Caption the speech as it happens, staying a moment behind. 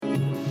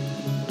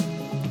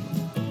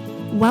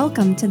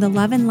Welcome to the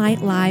Love and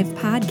Light Live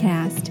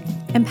podcast,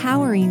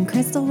 empowering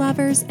crystal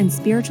lovers and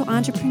spiritual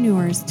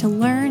entrepreneurs to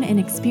learn and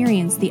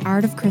experience the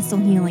art of crystal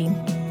healing.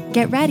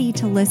 Get ready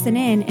to listen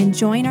in and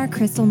join our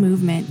crystal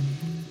movement.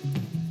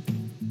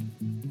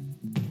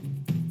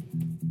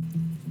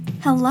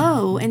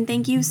 Hello, and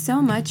thank you so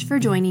much for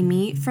joining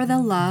me for the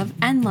Love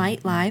and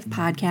Light Live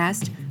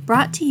podcast,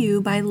 brought to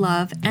you by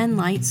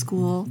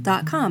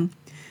loveandlightschool.com.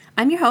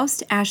 I'm your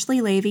host,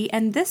 Ashley Levy,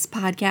 and this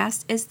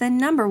podcast is the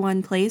number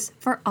one place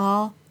for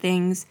all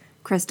things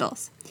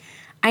crystals.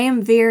 I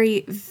am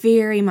very,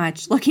 very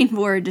much looking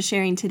forward to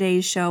sharing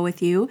today's show with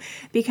you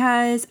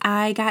because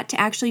I got to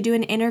actually do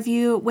an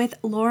interview with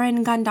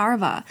Lauren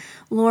Gandharva.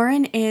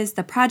 Lauren is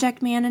the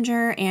project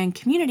manager and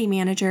community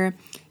manager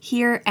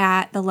here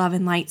at the Love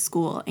and Light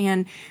School.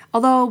 And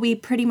although we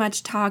pretty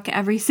much talk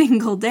every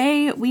single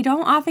day, we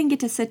don't often get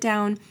to sit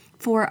down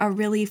for a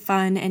really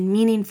fun and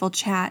meaningful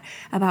chat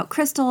about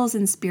crystals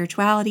and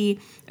spirituality.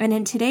 And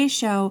in today's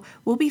show,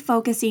 we'll be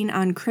focusing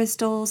on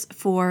crystals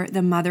for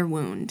the mother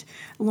wound.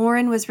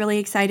 Lauren was really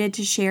excited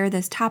to share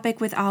this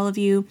topic with all of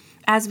you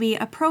as we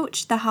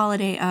approach the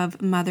holiday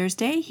of Mother's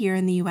Day here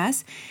in the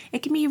U.S.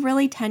 It can be a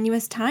really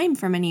tenuous time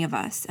for many of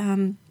us.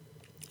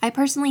 I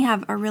personally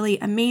have a really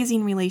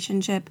amazing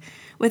relationship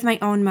with my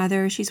own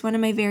mother. She's one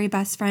of my very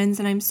best friends,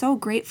 and I'm so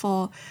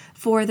grateful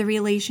for the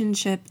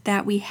relationship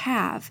that we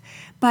have.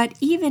 But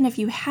even if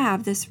you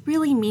have this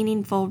really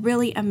meaningful,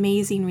 really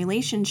amazing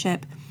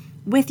relationship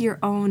with your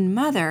own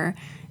mother,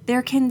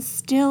 there can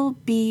still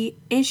be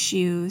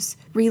issues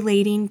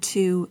relating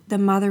to the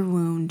mother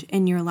wound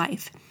in your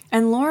life.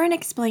 And Lauren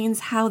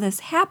explains how this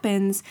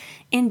happens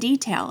in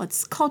detail.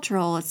 It's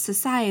cultural, it's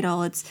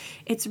societal, it's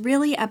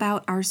really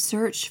about our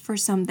search for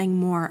something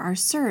more, our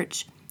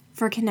search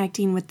for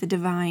connecting with the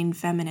divine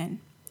feminine.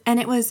 And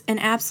it was an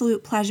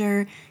absolute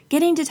pleasure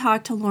getting to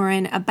talk to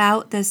Lauren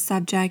about this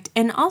subject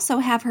and also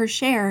have her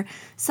share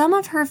some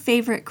of her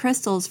favorite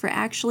crystals for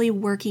actually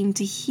working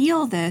to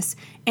heal this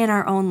in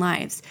our own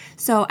lives.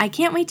 So I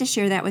can't wait to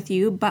share that with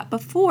you, but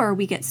before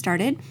we get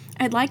started,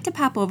 I'd like to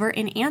pop over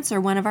and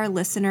answer one of our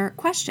listener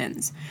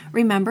questions.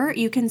 Remember,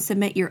 you can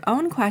submit your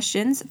own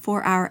questions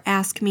for our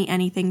Ask Me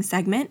Anything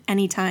segment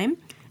anytime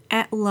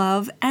at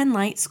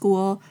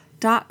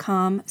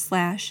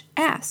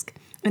loveandlightschool.com/ask.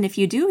 And if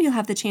you do, you'll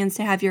have the chance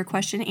to have your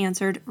question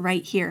answered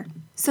right here.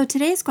 So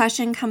today's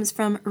question comes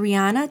from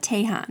Rihanna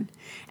Tehan.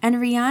 And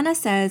Rihanna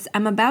says,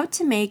 I'm about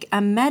to make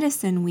a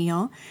medicine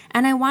wheel,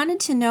 and I wanted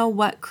to know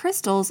what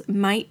crystals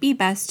might be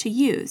best to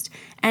use.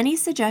 Any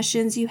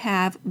suggestions you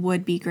have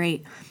would be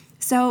great.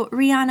 So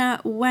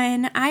Rihanna,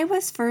 when I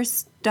was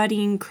first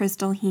studying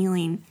crystal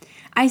healing,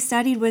 I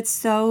studied with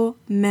so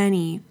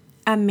many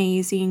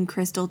amazing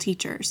crystal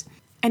teachers.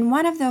 And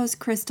one of those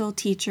crystal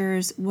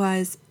teachers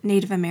was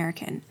Native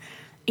American.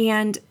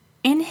 And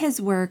in his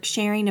work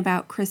sharing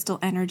about crystal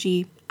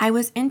energy, I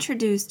was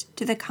introduced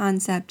to the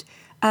concept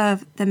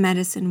of the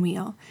medicine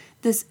wheel,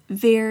 this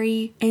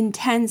very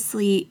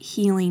intensely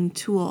healing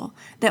tool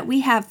that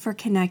we have for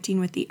connecting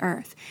with the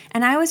earth.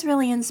 And I was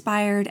really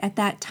inspired at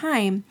that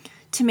time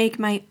to make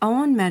my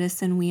own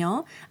medicine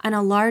wheel on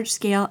a large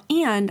scale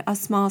and a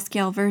small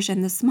scale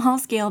version. The small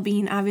scale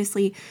being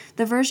obviously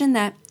the version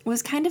that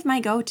was kind of my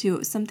go-to. It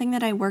was something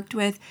that I worked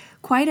with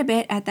quite a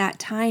bit at that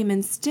time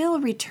and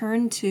still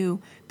return to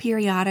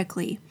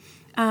periodically.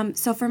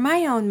 So for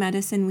my own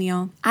medicine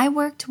wheel, I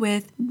worked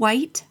with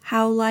white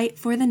howlite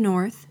for the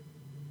north,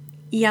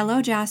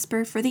 yellow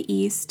jasper for the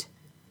east,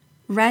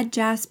 red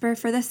jasper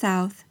for the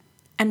south,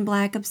 and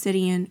black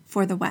obsidian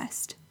for the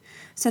west.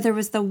 So there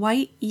was the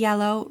white,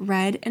 yellow,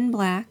 red, and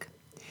black.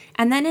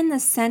 And then in the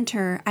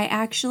center, I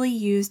actually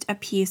used a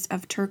piece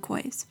of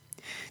turquoise.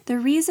 The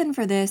reason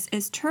for this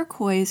is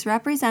turquoise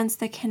represents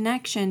the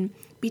connection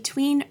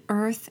between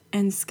earth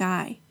and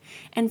sky.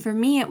 And for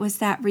me, it was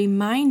that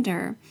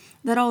reminder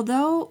that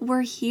although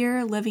we're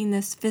here living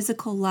this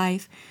physical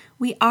life,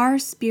 we are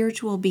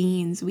spiritual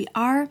beings. We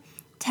are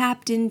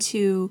tapped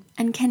into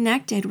and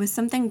connected with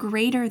something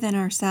greater than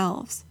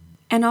ourselves.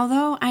 And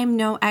although I'm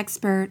no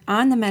expert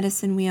on the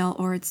medicine wheel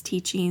or its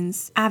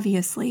teachings,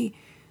 obviously,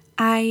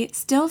 I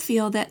still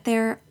feel that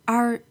there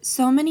are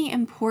so many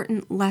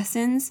important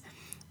lessons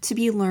to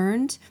be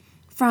learned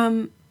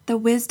from the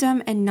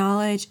wisdom and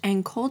knowledge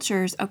and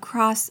cultures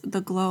across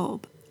the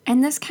globe.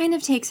 And this kind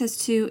of takes us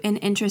to an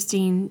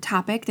interesting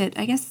topic that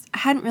I guess I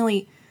hadn't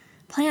really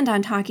planned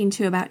on talking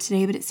to about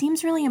today, but it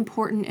seems really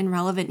important and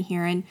relevant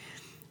here. And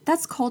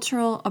that's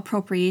cultural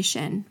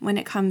appropriation when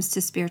it comes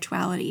to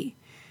spirituality.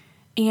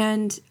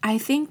 And I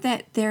think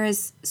that there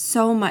is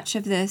so much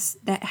of this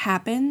that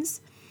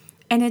happens,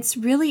 and it's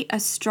really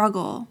a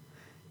struggle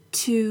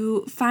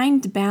to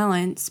find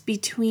balance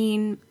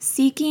between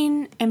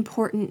seeking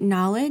important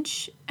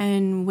knowledge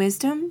and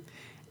wisdom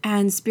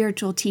and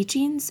spiritual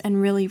teachings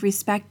and really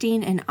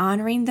respecting and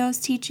honoring those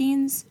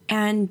teachings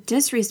and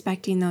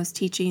disrespecting those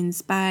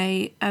teachings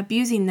by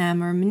abusing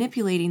them or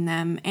manipulating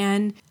them.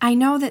 And I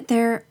know that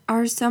there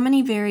are so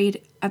many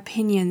varied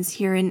opinions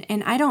here,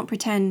 and I don't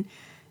pretend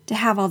to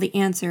have all the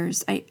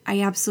answers. I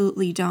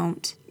absolutely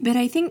don't. But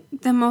I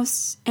think the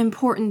most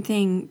important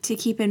thing to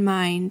keep in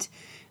mind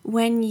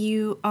when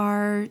you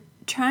are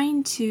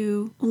trying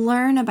to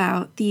learn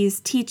about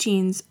these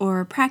teachings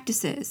or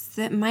practices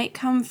that might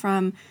come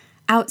from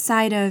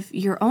outside of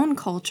your own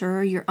culture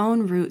or your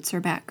own roots or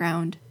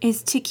background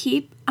is to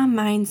keep a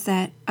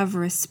mindset of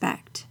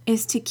respect,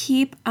 is to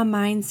keep a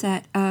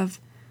mindset of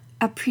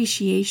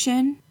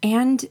appreciation,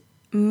 and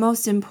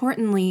most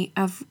importantly,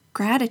 of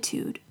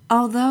gratitude.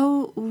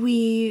 Although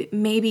we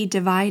may be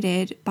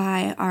divided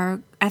by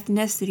our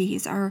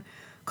ethnicities, our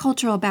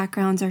cultural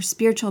backgrounds, our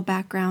spiritual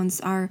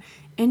backgrounds, our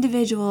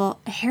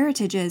individual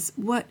heritages,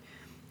 what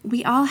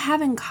we all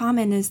have in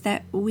common is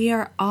that we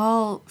are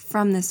all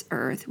from this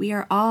earth. We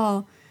are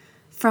all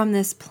from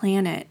this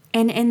planet.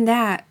 And in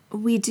that,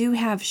 we do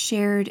have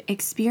shared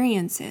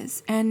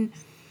experiences. And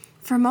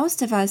for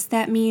most of us,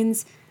 that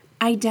means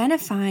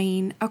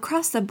identifying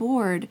across the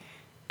board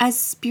as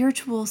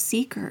spiritual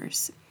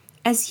seekers.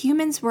 As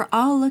humans, we're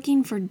all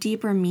looking for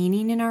deeper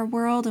meaning in our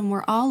world, and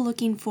we're all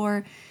looking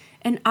for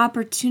an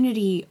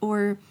opportunity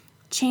or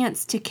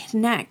chance to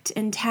connect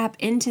and tap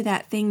into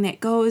that thing that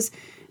goes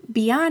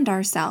beyond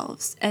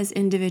ourselves as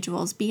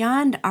individuals,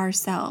 beyond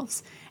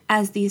ourselves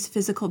as these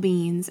physical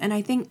beings. And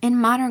I think in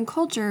modern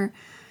culture,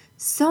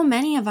 so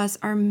many of us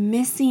are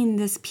missing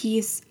this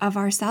piece of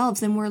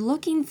ourselves, and we're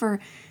looking for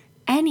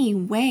any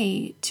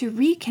way to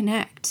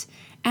reconnect.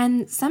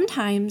 And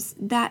sometimes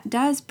that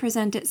does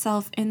present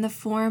itself in the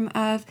form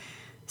of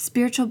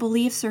spiritual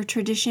beliefs or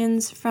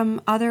traditions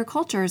from other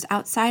cultures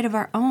outside of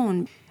our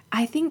own.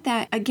 I think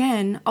that,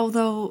 again,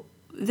 although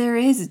there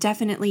is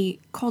definitely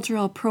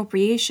cultural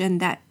appropriation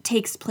that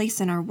takes place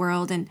in our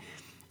world, and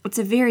it's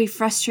a very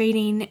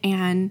frustrating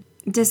and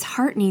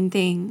disheartening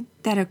thing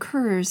that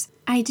occurs,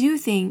 I do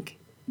think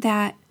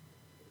that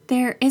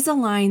there is a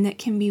line that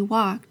can be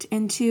walked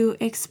into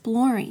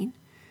exploring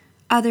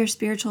other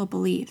spiritual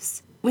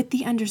beliefs with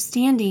the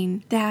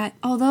understanding that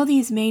although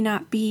these may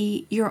not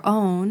be your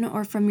own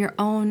or from your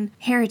own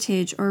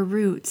heritage or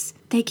roots,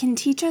 they can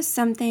teach us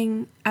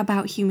something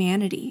about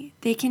humanity.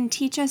 They can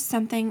teach us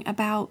something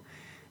about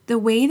the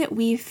way that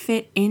we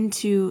fit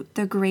into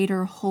the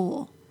greater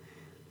whole.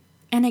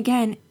 And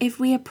again, if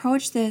we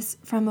approach this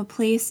from a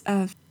place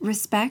of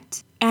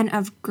respect and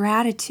of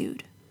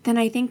gratitude, then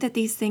I think that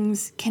these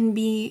things can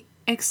be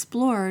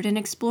explored and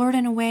explored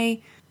in a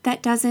way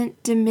that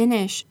doesn't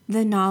diminish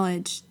the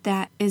knowledge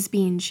that is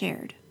being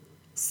shared.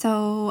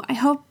 So I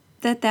hope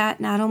that that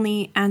not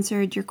only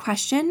answered your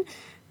question,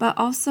 but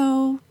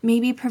also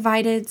maybe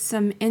provided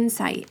some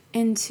insight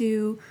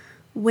into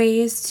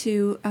ways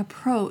to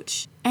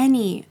approach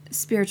any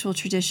spiritual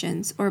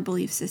traditions or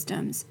belief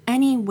systems,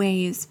 any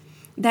ways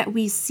that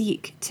we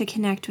seek to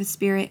connect with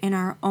spirit in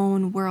our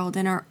own world,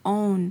 in our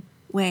own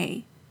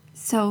way.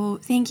 So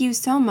thank you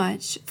so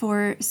much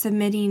for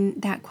submitting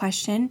that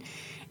question.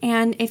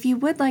 And if you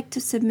would like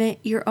to submit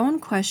your own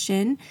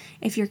question,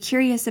 if you're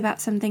curious about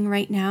something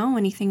right now,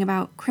 anything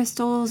about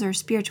crystals or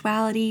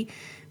spirituality,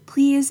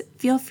 please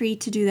feel free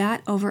to do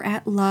that over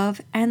at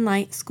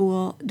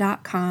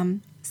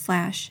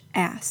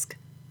loveandlightschool.com/ask.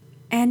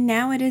 And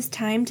now it is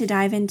time to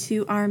dive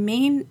into our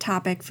main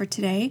topic for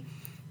today,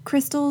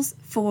 crystals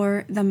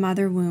for the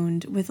mother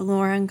wound with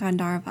Lauren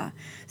Gandharva.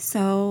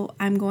 So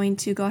I'm going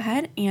to go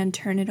ahead and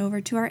turn it over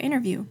to our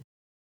interview.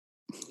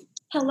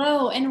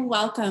 Hello and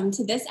welcome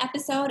to this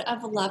episode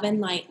of Love and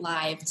Light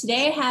Live.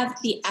 Today I have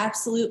the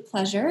absolute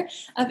pleasure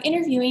of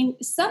interviewing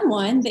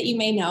someone that you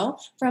may know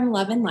from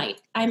Love and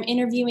Light. I'm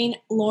interviewing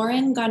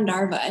Lauren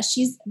Gandharva.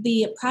 She's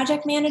the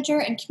project manager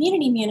and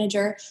community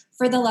manager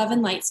for the Love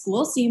and Light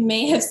School. So you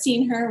may have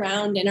seen her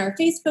around in our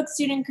Facebook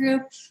student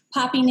group,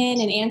 popping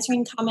in and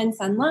answering comments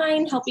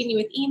online, helping you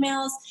with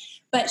emails.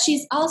 But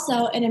she's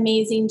also an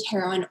amazing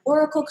tarot and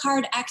oracle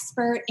card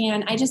expert,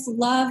 and I just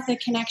love the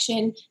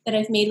connection that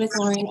I've made with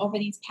Lauren over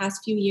these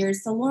past few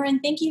years. So Lauren,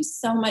 thank you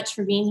so much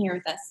for being here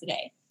with us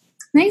today.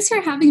 Thanks for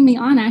having me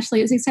on, Ashley.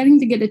 It was exciting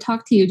to get to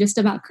talk to you just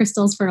about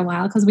crystals for a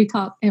while because we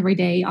talk every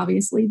day,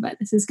 obviously, but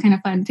this is kind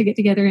of fun to get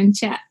together and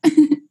chat.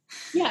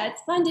 Yeah,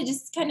 it's fun to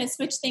just kind of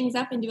switch things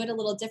up and do it a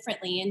little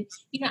differently. And,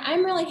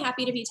 I'm really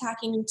happy to be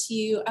talking to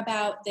you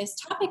about this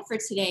topic for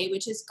today,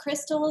 which is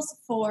crystals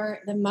for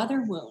the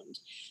mother wound.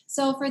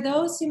 So for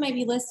those who might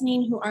be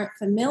listening who aren't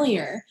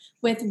familiar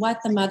with what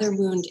the mother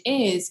wound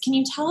is, can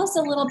you tell us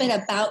a little bit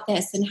about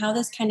this and how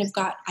this kind of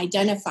got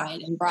identified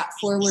and brought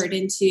forward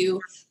into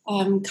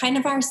kind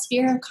of our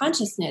sphere of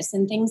consciousness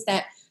and things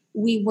that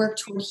we work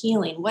toward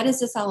healing? What is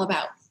this all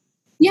about?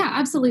 Yeah,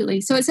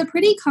 absolutely. So it's a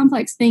pretty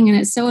complex thing, and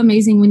it's so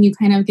amazing when you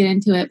kind of get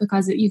into it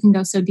because you can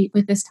go so deep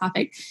with this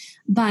topic.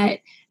 But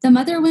the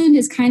mother wound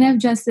is kind of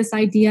just this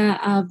idea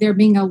of there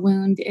being a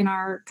wound in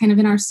our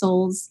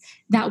souls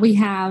that we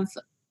have.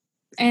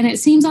 And it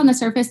seems on the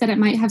surface that it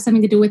might have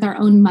something to do with our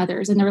own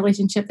mothers and the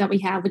relationship that we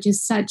have, which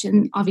is such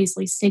an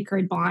obviously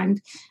sacred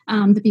bond,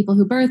 the people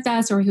who birthed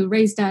us or who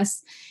raised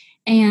us.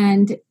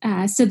 And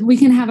so we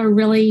can have a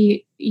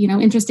really,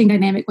 interesting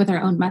dynamic with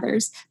our own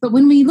mothers. But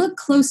when we look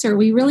closer,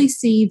 we really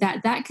see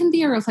that that can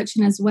be a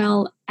reflection as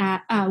well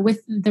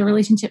with the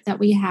relationship that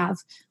we have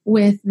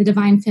with the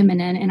divine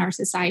feminine in our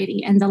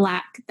society and the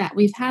lack that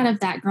we've had of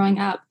that growing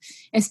up,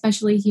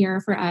 especially here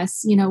for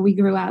us. We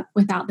grew up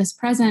without this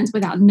presence,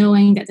 without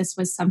knowing that this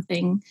was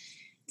something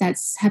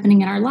that's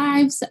happening in our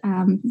lives.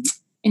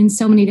 In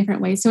so many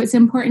different ways. So it's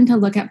important to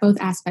look at both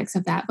aspects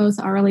of that, both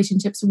our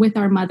relationships with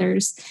our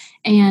mothers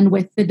and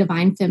with the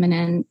divine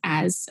feminine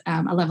as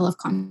a level of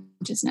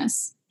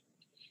consciousness.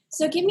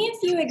 So give me a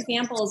few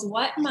examples.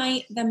 What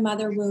might the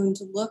mother wound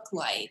look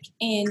like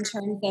in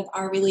terms of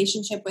our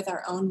relationship with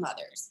our own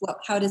mothers?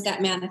 How does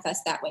that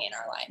manifest that way in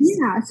our lives?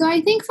 Yeah. So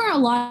I think for a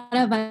lot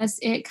of us,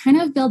 it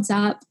kind of builds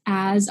up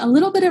as a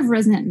little bit of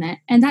resentment.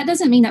 And that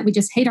doesn't mean that we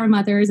just hate our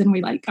mothers and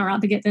we are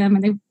out to get them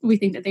and we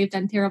think that they've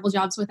done terrible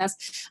jobs with us.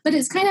 But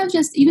it's kind of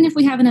just, even if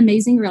we have an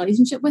amazing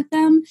relationship with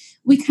them,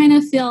 we kind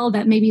of feel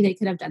that maybe they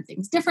could have done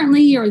things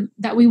differently, or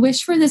that we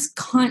wish for this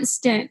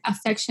constant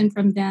affection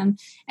from them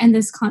and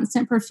this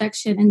constant perfection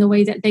in the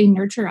way that they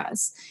nurture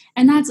us.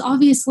 And that's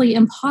obviously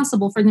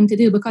impossible for them to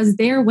do because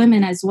they're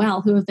women as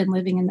well who have been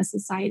living in this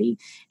society,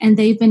 and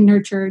they've been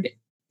nurtured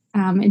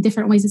in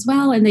different ways as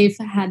well. And they've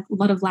had a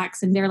lot of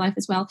lacks in their life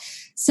as well.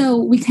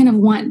 So we kind of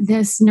want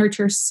this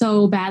nurture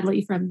so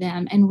badly from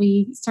them. And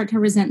we start to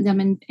resent them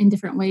in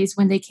different ways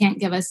when they can't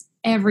give us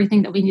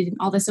everything that we need and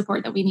all the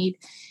support that we need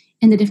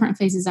in the different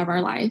phases of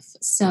our life.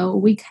 So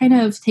we kind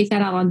of take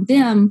that out on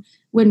them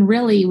when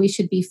really we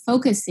should be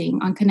focusing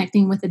on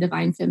connecting with the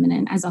divine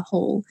feminine as a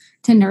whole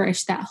to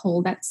nourish that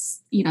hole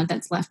that's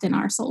left in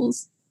our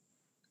souls.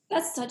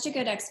 That's such a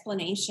good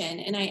explanation.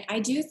 And I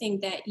do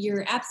think that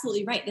you're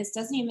absolutely right. This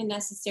doesn't even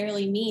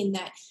necessarily mean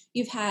that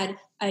you've had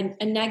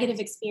a negative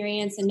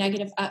experience, a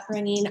negative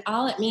upbringing.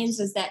 All it means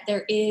is that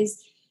there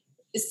is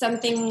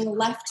something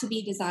left to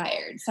be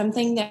desired,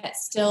 something that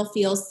still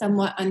feels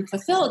somewhat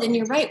unfulfilled. And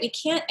you're right, we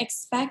can't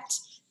expect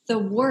the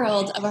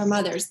world of our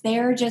mothers.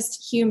 They're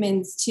just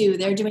humans too.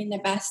 They're doing the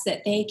best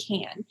that they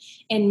can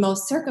in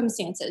most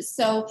circumstances.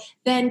 So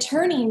then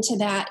turning to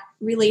that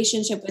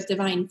relationship with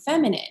divine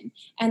feminine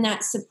and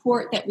that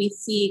support that we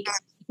seek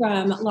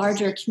from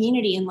larger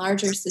community and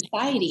larger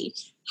society,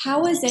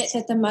 how is it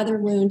that the mother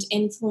wound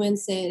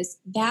influences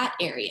that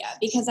area?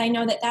 Because I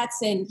know that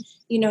that's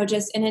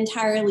just an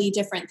entirely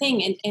different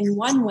thing. And in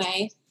one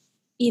way,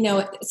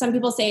 some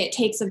people say it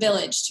takes a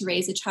village to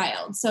raise a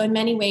child. So in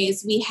many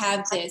ways, we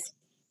have this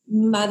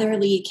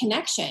motherly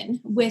connection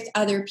with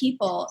other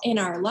people in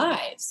our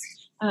lives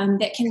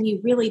that can be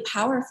really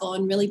powerful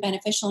and really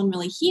beneficial and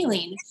really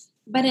healing.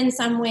 But in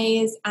some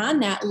ways, on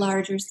that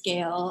larger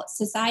scale,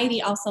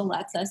 society also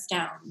lets us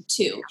down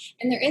too.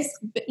 And there is,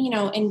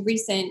 in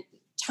recent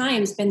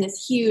times been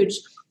this huge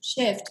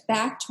shift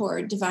back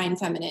toward divine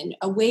feminine,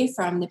 away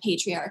from the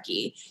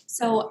patriarchy.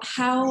 So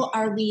how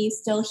are we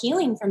still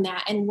healing from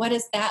that? And what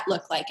does that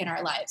look like in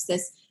our lives,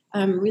 this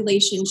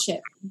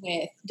relationship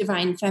with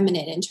divine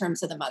feminine in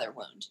terms of the mother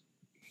wound?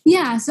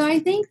 Yeah, so I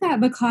think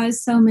that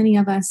because so many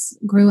of us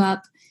grew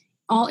up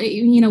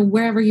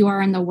wherever you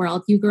are in the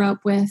world, you grew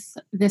up with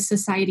this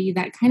society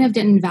that kind of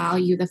didn't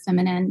value the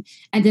feminine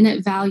and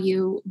didn't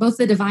value both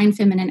the divine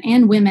feminine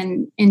and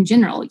women in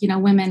general.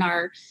 Women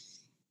are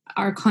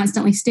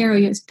constantly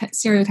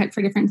stereotyped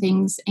for different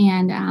things.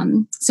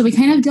 And so we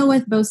kind of deal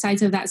with both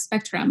sides of that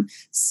spectrum.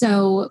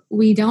 So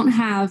we don't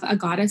have a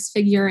goddess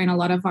figure in a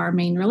lot of our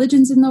main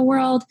religions in the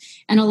world.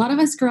 And a lot of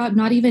us grow up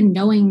not even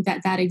knowing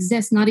that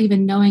exists, not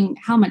even knowing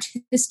how much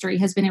history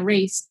has been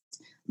erased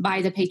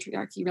by the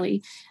patriarchy,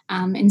 really,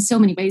 in so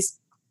many ways.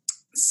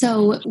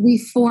 So we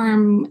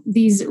form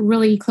these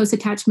really close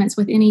attachments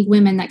with any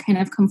women that kind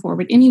of come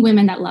forward, any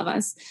women that love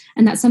us.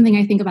 And that's something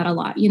I think about a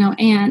lot,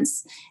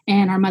 aunts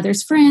and our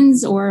mother's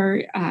friends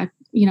or,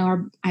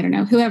 or I don't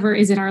know, whoever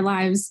is in our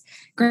lives,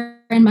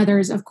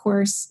 grandmothers, of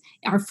course,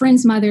 our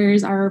friends'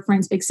 mothers, our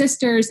friends' big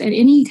sisters, and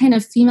any kind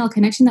of female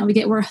connection that we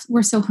get,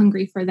 we're so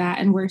hungry for that.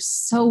 And we're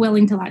so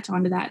willing to latch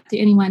onto that, to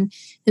anyone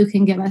who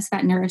can give us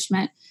that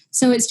nourishment.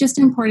 So it's just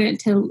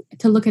important to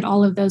look at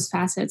all of those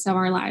facets of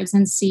our lives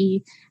and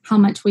see how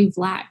much we've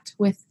lacked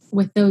with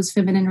those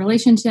feminine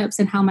relationships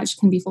and how much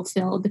can be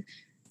fulfilled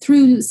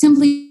through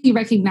simply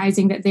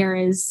recognizing that there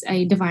is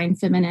a divine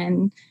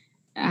feminine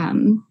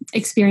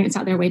experience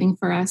out there waiting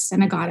for us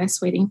and a goddess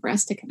waiting for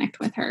us to connect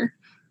with her.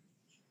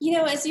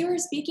 As you were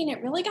speaking,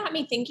 it really got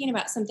me thinking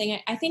about something.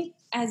 I think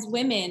as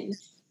women,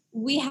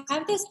 we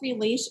have this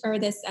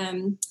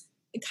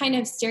kind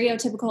of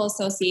stereotypical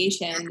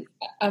association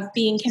of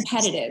being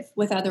competitive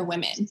with other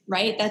women,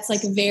 right? That's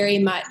like very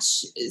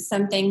much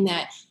something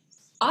that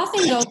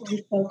often goes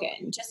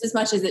unspoken, just as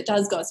much as it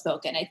does go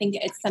spoken. I think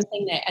it's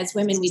something that as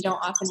women, we don't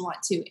often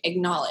want to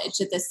acknowledge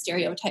that this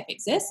stereotype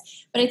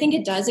exists, but I think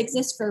it does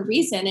exist for a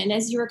reason. And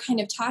as you were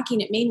kind of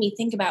talking, it made me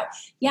think about,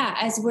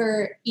 as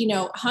we're,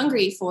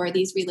 hungry for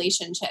these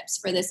relationships,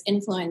 for this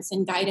influence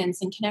and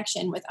guidance and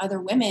connection with other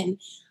women,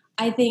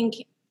 I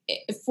think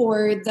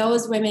for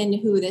those women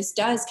who this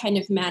does kind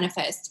of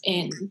manifest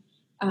in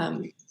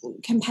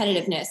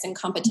competitiveness and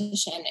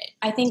competition.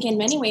 I think in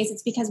many ways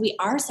it's because we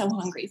are so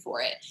hungry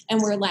for it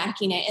and we're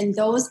lacking it. And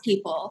those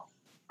people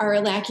are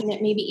lacking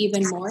it maybe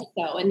even more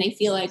so. And they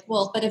feel like,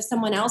 well, but if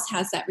someone else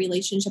has that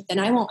relationship, then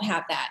I won't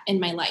have that in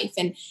my life.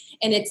 And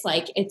it's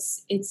like,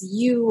 it's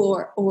you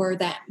or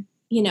them,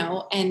 you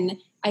know? And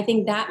I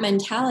think that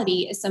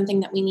mentality is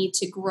something that we need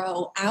to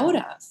grow out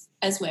of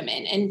as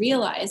women and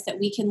realize that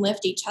we can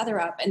lift each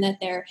other up and that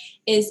there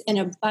is an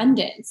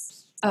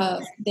abundance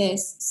of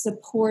this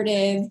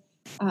supportive,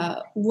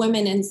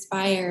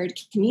 women-inspired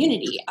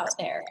community out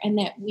there, and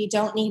that we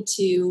don't need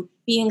to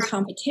be in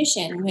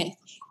competition with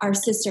our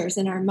sisters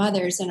and our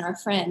mothers and our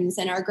friends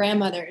and our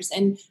grandmothers.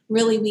 And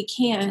really, we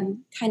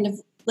can kind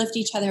of lift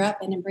each other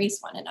up and embrace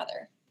one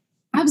another.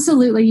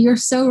 Absolutely. You're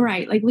so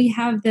right. Like, we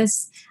have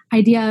this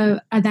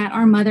idea that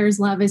our mother's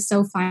love is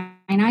so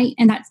finite,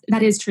 and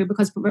that is true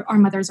because our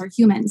mothers are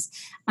humans.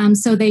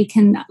 So they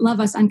can love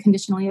us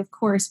unconditionally, of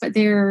course, but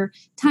their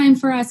time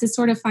for us is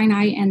sort of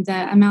finite, and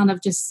the amount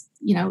of just,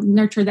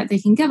 nurture that they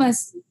can give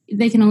us,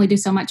 they can only do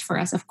so much for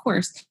us, of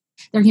course.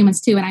 They're humans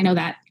too. And I know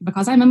that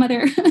because I'm a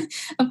mother,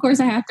 of course,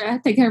 I have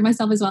to take care of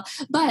myself as well.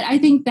 But I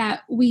think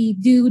that we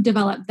do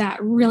develop that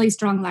really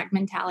strong lack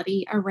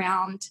mentality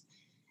around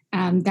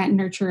that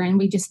nurture. And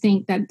we just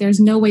think that there's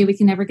no way we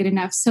can ever get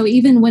enough. So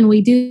even when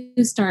we do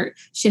start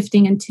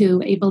shifting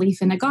into a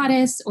belief in a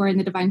goddess or in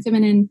the divine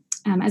feminine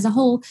as a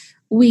whole,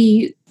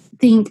 we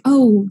think,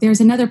 oh,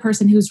 there's another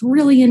person who's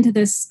really into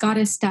this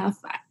goddess stuff.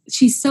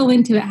 She's so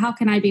into it. How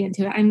can I be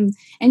into it?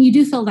 And you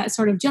do feel that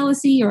sort of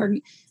jealousy or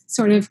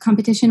sort of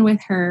competition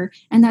with her.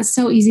 And that's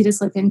so easy to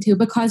slip into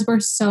because we're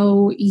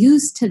so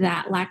used to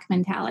that lack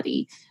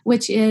mentality,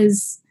 which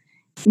is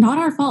not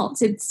our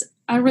fault. It's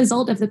a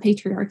result of the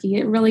patriarchy.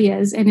 It really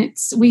is. And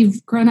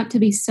we've grown up to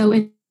be so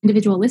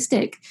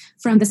individualistic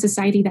from the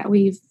society that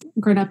we've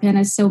grown up in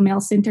as so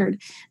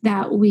male-centered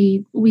that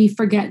we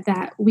forget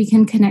that we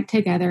can connect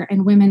together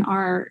and women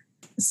are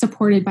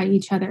supported by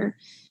each other.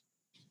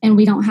 And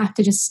we don't have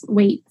to just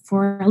wait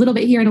for a little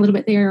bit here and a little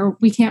bit there.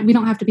 We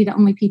don't have to be the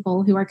only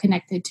people who are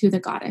connected to the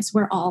goddess.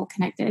 We're all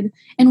connected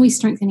and we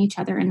strengthen each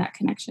other in that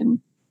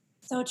connection.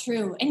 So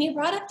true. And you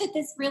brought up that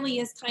this really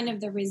is kind of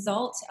the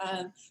result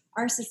of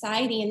our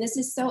society. And this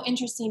is so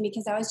interesting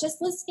because I was just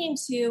listening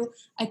to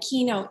a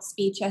keynote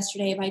speech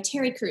yesterday by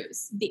Terry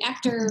Crews, the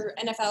actor,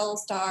 NFL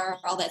star,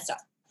 all that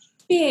stuff.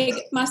 Big,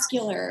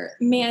 muscular,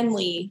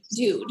 manly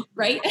dude,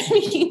 right? I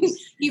mean,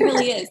 he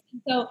really is.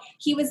 So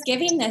he was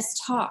giving this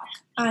talk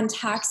on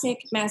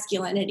toxic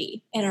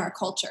masculinity in our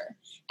culture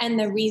and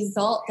the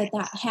result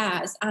that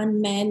has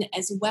on men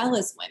as well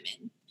as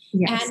women.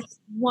 Yes. And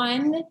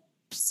one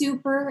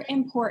super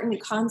important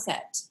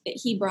concept that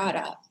he brought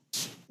up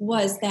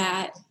was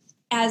that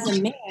as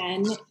a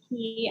man,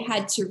 he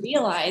had to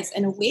realize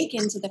and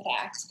awaken to the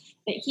fact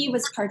that he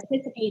was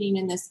participating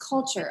in this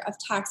culture of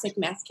toxic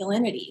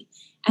masculinity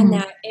and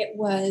that it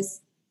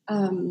was,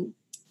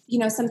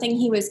 something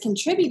he was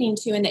contributing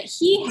to and that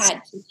he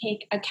had to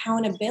take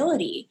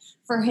accountability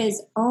for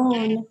his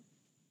own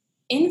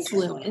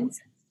influence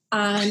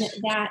on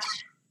that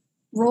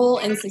role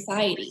in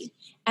society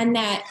and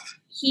that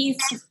he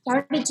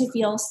started to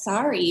feel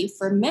sorry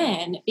for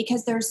men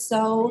because they're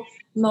so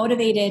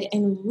motivated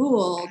and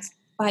ruled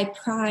by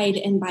pride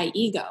and by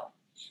ego.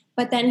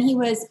 But then he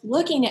was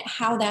looking at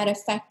how that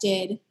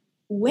affected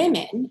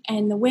women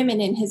and the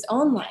women in his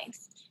own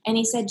life. And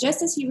he said,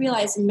 just as he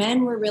realized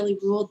men were really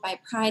ruled by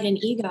pride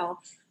and ego,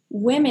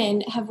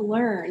 women have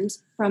learned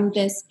from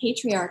this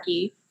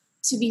patriarchy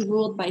to be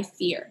ruled by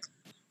fear.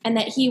 And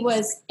that he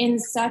was in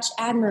such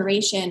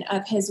admiration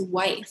of his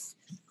wife,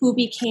 who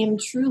became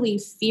truly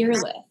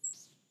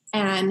fearless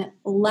and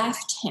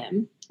left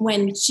him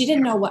when she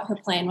didn't know what her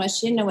plan was.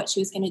 She didn't know what she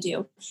was going to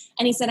do.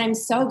 And he said, I'm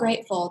so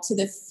grateful to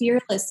the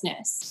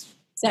fearlessness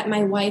that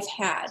my wife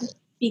had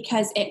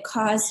because it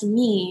caused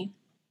me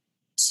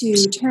to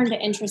turn to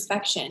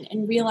introspection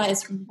and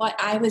realize what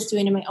I was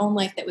doing in my own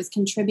life that was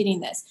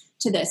contributing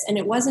to this. And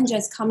it wasn't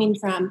just coming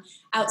from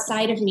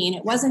outside of me, and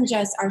it wasn't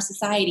just our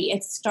society.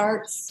 It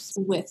starts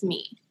with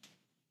me.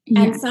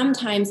 Yeah. And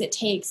sometimes it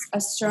takes a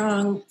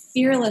strong,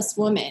 fearless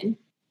woman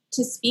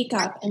to speak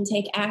up and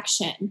take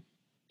action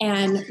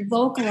and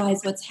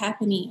vocalize what's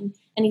happening.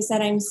 And he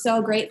said, I'm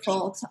so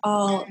grateful to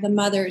all the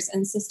mothers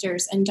and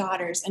sisters and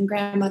daughters and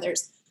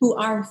grandmothers who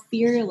are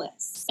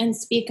fearless and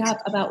speak up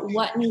about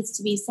what needs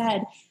to be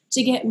said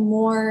to get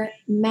more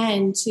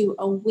men to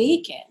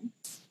awaken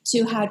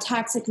to how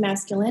toxic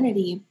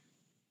masculinity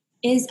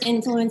is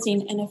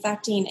influencing and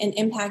affecting and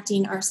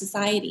impacting our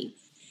society.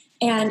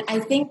 And I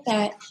think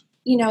that,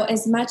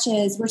 as much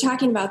as we're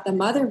talking about the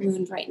mother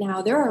wound right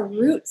now, there are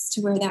roots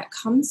to where that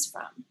comes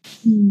from.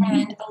 Mm-hmm.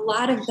 And a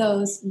lot of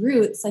those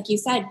roots, like you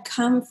said,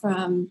 come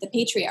from the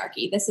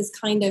patriarchy. This has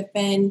kind of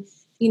been,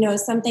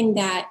 something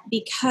that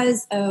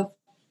because of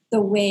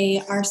the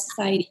way our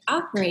society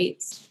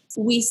operates,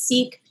 we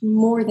seek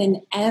more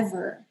than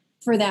ever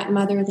for that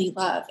motherly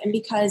love. And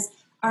because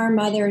our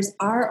mothers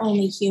are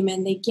only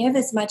human, they give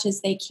as much as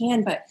they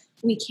can, but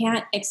we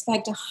can't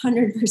expect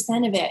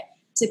 100% of it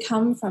to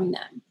come from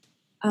them.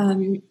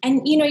 And,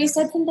 you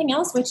said something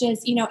else, which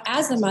is,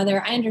 as a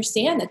mother, I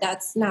understand that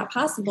that's not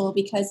possible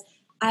because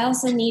I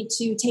also need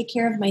to take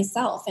care of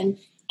myself.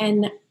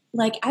 And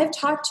like, I've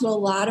talked to a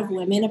lot of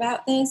women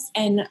about this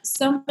and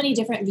so many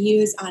different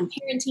views on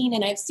parenting.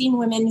 And I've seen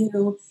women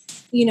who,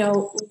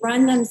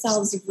 run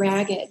themselves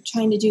ragged,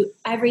 trying to do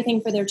everything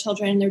for their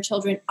children, and their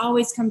children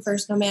always come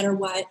first, no matter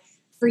what,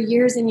 for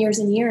years and years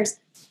and years.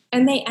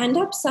 And they end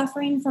up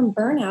suffering from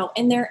burnout.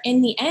 And they're,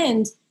 in the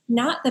end,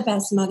 not the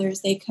best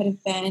mothers they could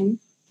have been,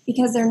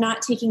 because they're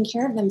not taking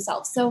care of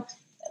themselves. So,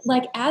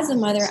 like, as a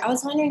mother, I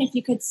was wondering if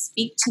you could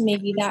speak to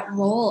maybe that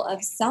role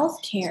of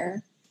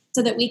self-care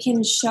so that we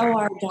can show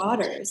our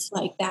daughters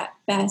like that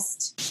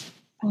best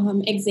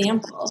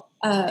example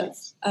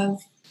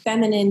of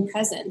feminine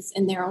presence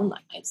in their own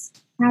lives.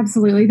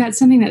 Absolutely. That's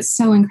something that's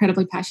so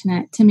incredibly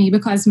passionate to me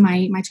because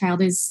my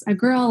child is a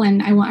girl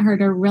and I want her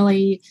to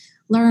really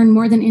learn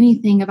more than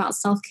anything about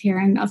self-care.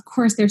 And of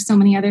course, there's so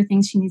many other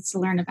things she needs to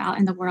learn about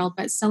in the world,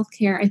 but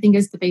self-care, I think,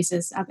 is the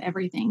basis of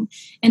everything.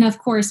 And of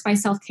course, by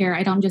self-care,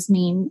 I don't just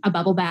mean a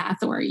bubble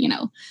bath or,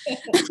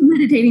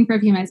 meditating for a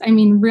few minutes. I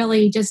mean,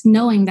 really just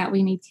knowing that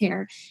we need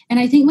care. And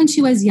I think when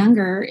she was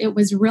younger, it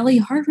was really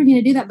hard for me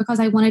to do that because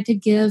I wanted to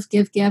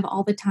give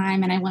all the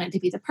time. And I wanted to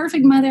be the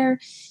perfect mother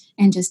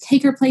and just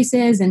take her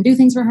places and do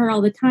things for her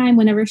all the time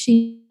whenever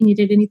she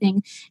needed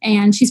anything.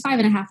 And she's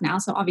 5.5 now.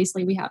 So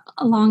obviously we have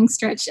a long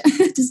stretch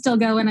to still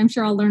go. And I'm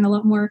sure I'll learn a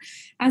lot more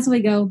as we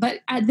go.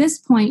 But at this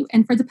point,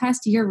 and for the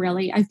past year,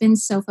 really, I've been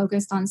so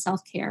focused on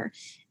self-care.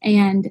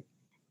 And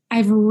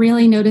I've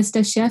really noticed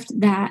a shift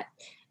that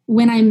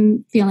when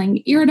I'm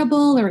feeling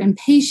irritable or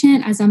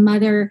impatient as a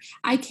mother,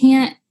 I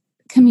can't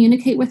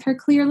communicate with her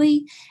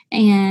clearly,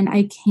 and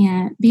I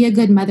can't be a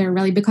good mother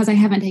really because I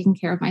haven't taken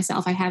care of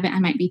myself. I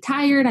might be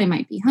tired, I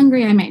might be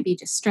hungry, I might be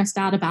just stressed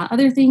out about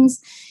other things.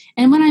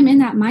 And when I'm in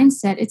that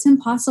mindset, it's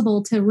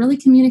impossible to really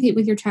communicate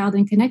with your child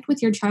and connect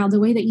with your child the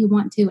way that you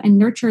want to and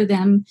nurture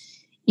them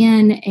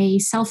in a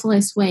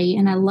selfless way,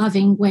 in a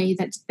loving way.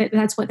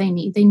 That's what they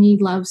need. They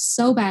need love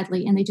so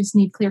badly, and they just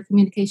need clear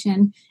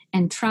communication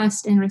and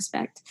trust and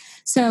respect.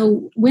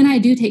 So when I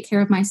do take care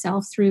of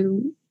myself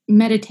through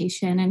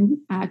meditation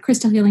and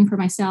crystal healing for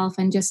myself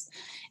and just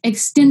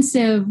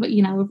extensive,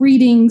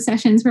 reading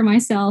sessions for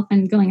myself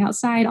and going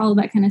outside, all of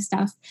that kind of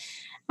stuff,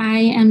 I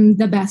am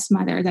the best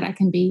mother that I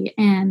can be.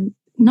 And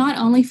not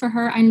only for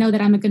her, I know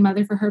that I'm a good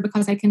mother for her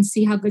because I can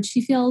see how good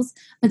she feels,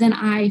 but then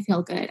I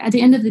feel good. At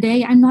the end of the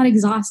day, I'm not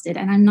exhausted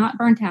and I'm not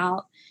burnt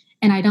out.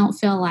 And I don't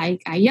feel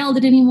like I yelled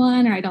at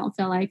anyone, or I don't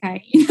feel like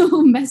I,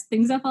 messed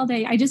things up all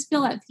day. I just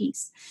feel at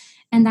peace.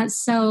 And that's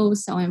so,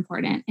 so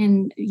important.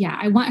 And yeah,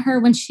 I want her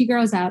when she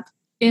grows up,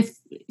 if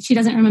she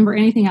doesn't remember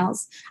anything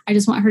else, I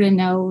just want her to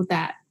know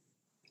that.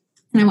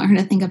 And I want her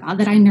to think about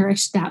that I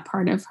nourished that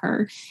part of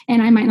her.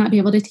 And I might not be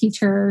able to teach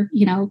her,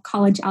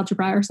 college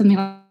algebra or something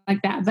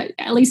like that, but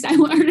at least I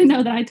want her to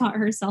know that I taught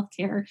her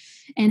self-care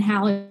and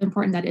how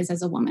important that is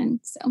as a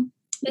woman. So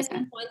this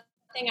is one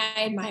thing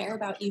I admire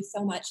about you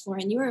so much,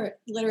 Lauren. You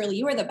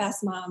were the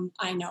best mom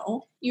I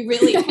know. You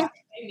really are.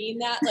 I mean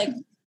that, like,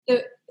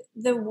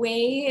 the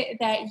way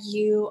that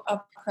you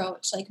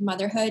approach like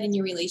motherhood and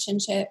your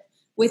relationship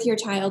with your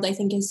child, I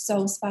think is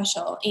so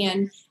special.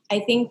 And I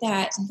think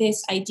that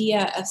this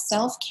idea of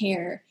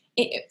self-care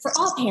for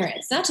all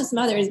parents, not just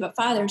mothers, but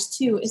fathers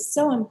too, is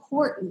so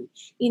important,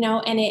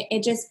 and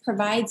it just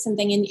provides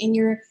something, and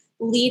you're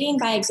leading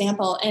by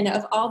example. And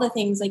of all the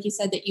things, like you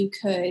said, that you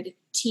could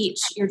teach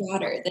your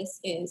daughter, this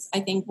is,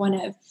 I think, one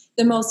of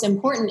the most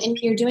important, and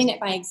you're doing it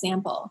by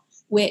example,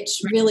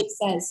 which really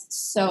says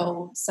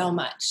so, so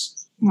much.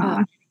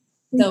 Wow.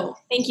 So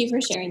thank you for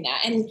sharing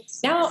that. And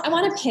now I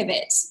want to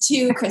pivot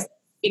to Chris,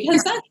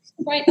 because that's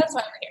why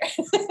we're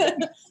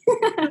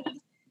here.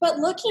 But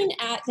looking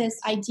at this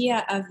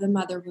idea of the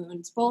mother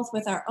wounds, both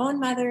with our own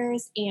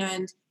mothers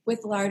and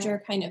with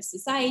larger kind of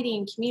society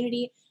and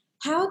community,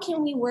 how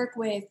can we work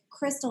with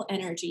crystal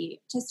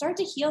energy to start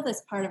to heal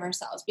this part of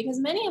ourselves? Because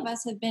many of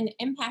us have been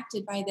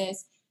impacted by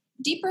this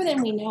deeper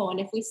than we know. And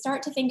if we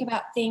start to think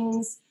about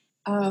things,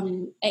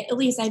 at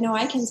least I know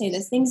I can say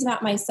this, things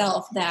about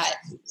myself that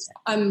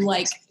I'm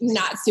like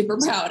not super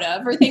proud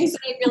of, or things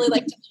that I really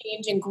like to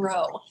change and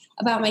grow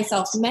about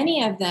myself.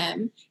 Many of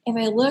them, if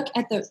I look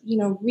at the,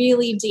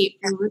 really deep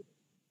root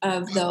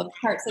of those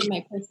parts of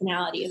my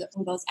personality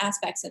or those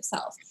aspects of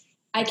self,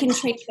 I can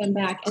trace them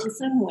back in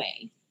some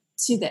way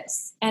to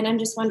this. And I'm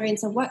just wondering,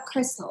 so what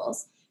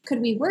crystals could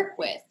we work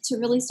with to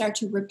really start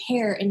to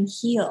repair and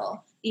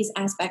heal these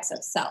aspects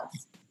of self?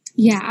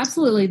 Yeah,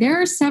 absolutely.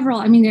 There are several.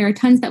 There are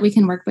tons that we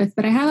can work with,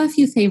 but I have a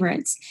few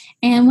favorites.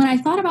 And when I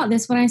thought about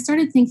this, when I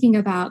started thinking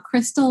about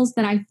crystals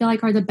that I feel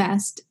like are the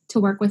best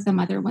to work with the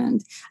mother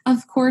wound,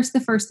 of course,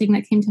 the first thing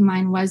that came to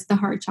mind was the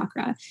heart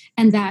chakra.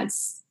 And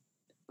that's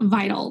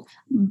vital.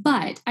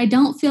 But I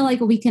don't feel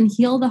like we can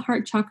heal the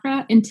heart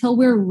chakra until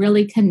we're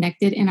really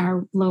connected in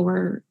our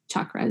lower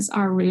chakras,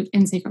 our root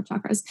and sacral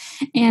chakras.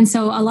 And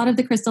so a lot of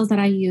the crystals that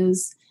I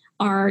use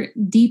are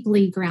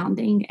deeply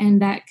grounding,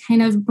 and that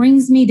kind of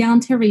brings me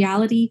down to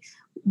reality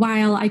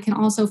while I can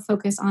also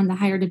focus on the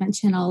higher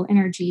dimensional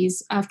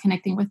energies of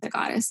connecting with the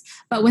goddess.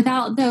 But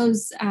without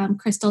those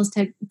crystals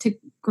to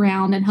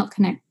ground and help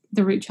connect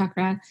the root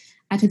chakra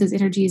to those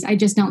energies, I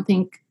just don't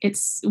think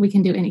we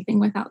can do anything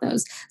without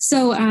those.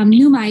 So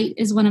Numite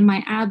is one of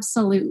my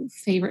absolute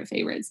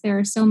favorites. There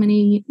are so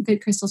many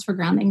good crystals for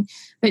grounding,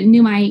 but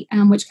Numite,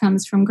 which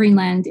comes from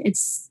Greenland,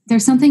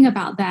 there's something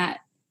about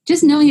that.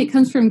 Just knowing it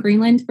comes from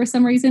Greenland for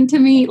some reason, to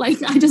me,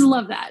 like, I just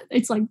love that.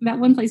 It's like that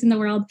one place in the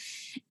world.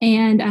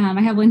 And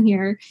I have one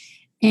here.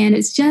 And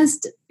it's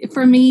just,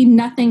 for me,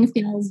 nothing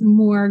feels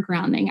more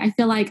grounding. I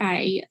feel like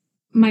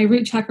my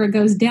root chakra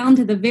goes down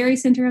to the very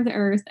center of the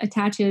earth,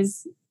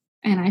 attaches,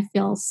 and I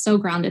feel so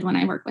grounded when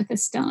I work with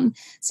this stone.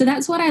 So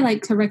that's what I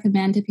like to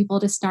recommend to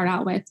people to start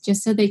out with,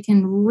 just so they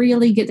can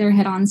really get their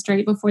head on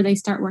straight before they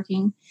start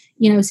working,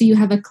 so you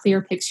have a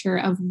clear picture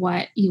of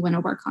what you want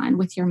to work on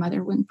with your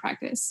mother wound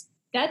practice.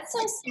 That's so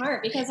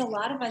smart, because a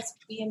lot of us,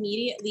 we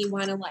immediately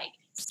want to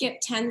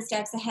skip 10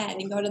 steps ahead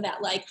and go to that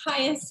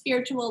highest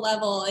spiritual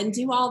level and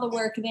do all the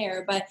work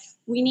there. But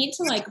we need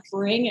to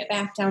bring it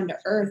back down to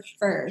earth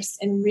first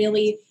and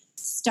really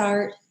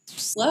start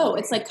slow.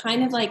 It's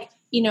kind of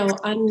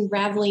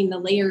unraveling the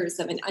layers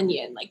of an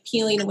onion,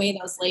 peeling away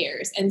those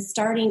layers, and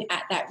starting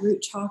at that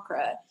root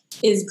chakra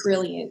is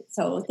brilliant.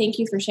 So thank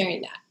you for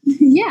sharing that.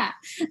 Yeah.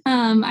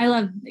 I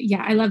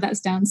love that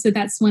stone. So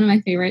that's one of my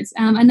favorites.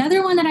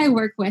 Another one that I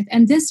work with,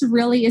 and this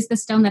really is the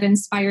stone that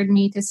inspired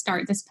me to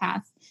start this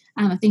path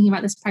of thinking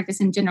about this practice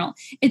in general.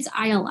 It's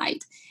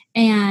iolite.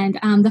 And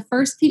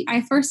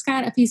I first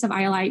got a piece of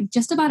iolite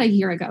just about a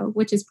year ago,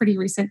 which is pretty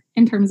recent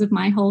in terms of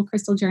my whole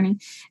crystal journey.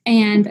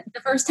 And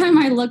the first time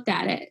I looked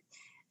at it,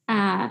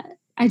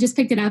 I just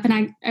picked it up,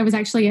 and I was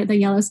actually at the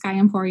Yellow Sky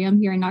Emporium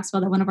here in Knoxville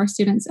that one of our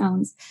students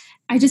owns.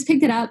 I just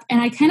picked it up, and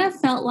I kind of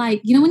felt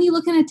like, when you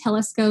look in a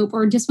telescope,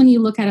 or just when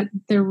you look at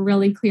the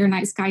really clear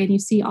night sky and you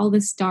see all the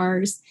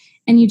stars,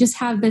 and you just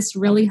have this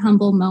really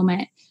humble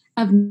moment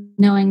of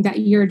knowing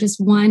that you're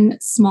just one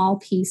small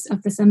piece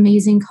of this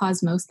amazing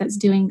cosmos that's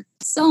doing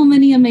so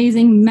many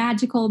amazing,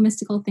 magical,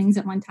 mystical things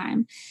at one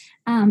time.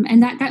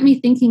 And that got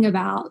me thinking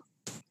about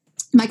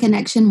my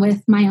connection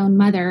with my own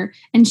mother,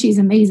 and she's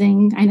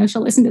amazing. I know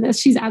she'll listen to this.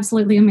 She's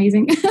absolutely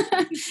amazing.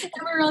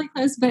 And we're really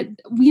close, but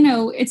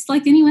it's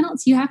like anyone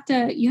else. You have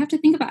to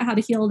think about how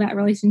to heal that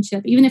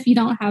relationship. Even if you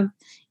don't have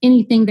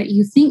anything that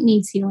you think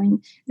needs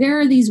healing, there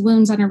are these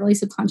wounds on a really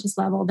subconscious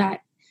level that,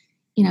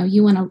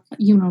 you want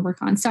to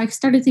work on. So I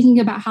started thinking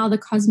about how the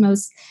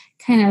cosmos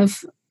kind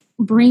of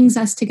brings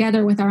us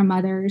together with our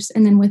mothers,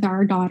 and then with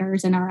our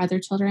daughters and our other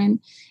children.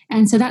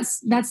 And so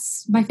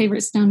that's my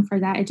favorite stone for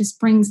that. It just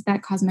brings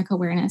that cosmic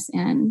awareness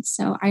in.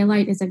 So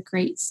iolite is a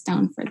great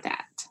stone for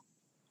that.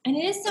 And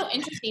it is so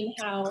interesting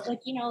how,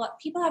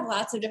 people have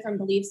lots of different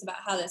beliefs about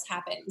how this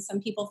happens. Some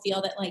people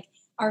feel that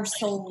our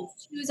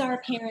souls choose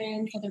our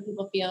parents. Other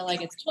people feel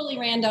like it's totally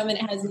random and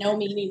it has no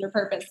meaning or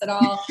purpose at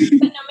all.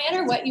 But no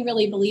matter what you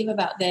really believe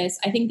about this,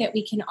 I think that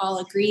we can all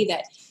agree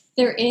that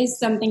there is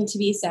something to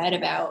be said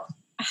about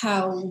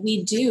how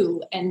we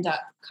do end up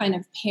kind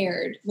of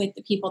paired with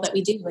the people that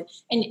we do.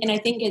 And I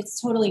think it's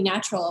totally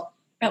natural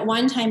at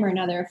one time or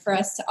another for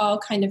us to all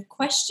kind of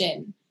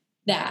question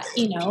that,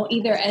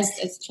 either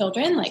as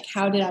children,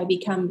 how did I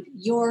become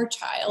your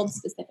child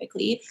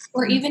specifically,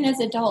 or even as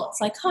adults,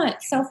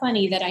 it's so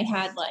funny that I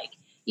had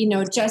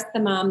just the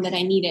mom that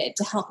I needed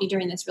to help me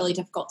during this really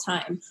difficult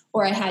time,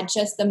 or I had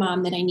just the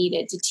mom that I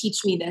needed to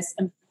teach me this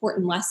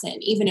important lesson,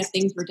 even if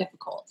things were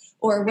difficult,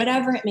 or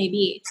whatever it may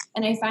be.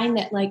 And I find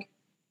that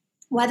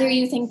whether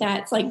you think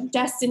that's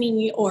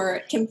destiny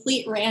or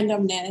complete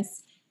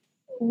randomness,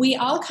 we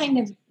all kind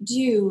of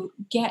do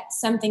get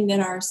something that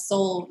our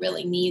soul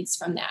really needs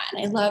from that.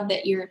 And I love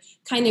that you're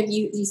kind of,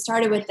 you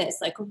started with this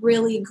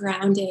really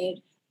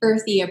grounded,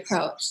 earthy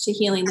approach to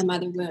healing the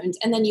mother wound.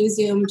 And then you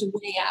zoomed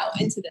way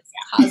out into this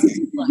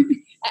cosmic look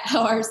at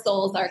how our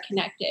souls are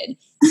connected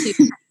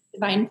to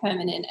divine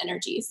feminine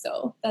energy.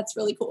 So that's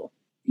really cool.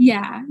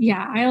 Yeah.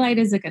 Iolite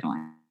is a good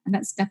one.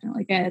 That's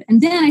definitely good.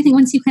 And then I think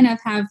once you kind of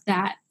have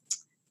that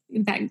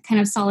kind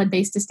of solid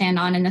base to stand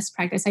on in this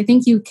practice, I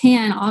think you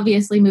can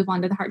obviously move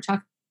on to the heart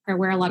chakra,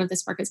 where a lot of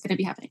this work is going to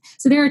be happening.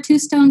 So there are two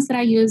stones that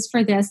I use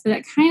for this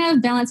that kind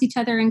of balance each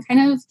other and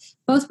kind of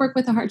both work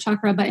with the heart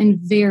chakra, but in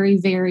very,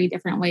 very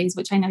different ways,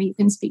 which I know you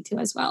can speak to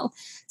as well.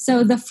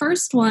 So the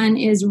first one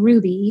is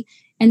ruby,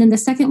 and then the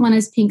second one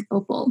is pink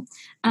opal.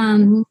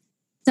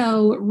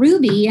 So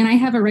ruby, and I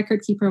have a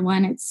record keeper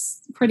one,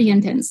 it's pretty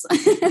intense.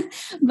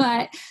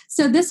 But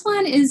so this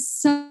one is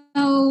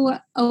so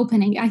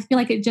opening. I feel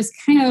like it just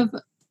kind of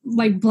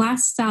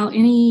blasts out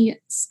any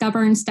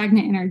stubborn,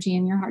 stagnant energy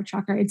in your heart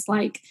chakra. It's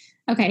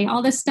okay,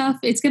 all this stuff,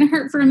 it's going to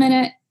hurt for a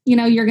minute.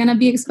 You're going to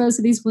be exposed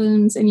to these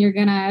wounds, and you're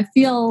going to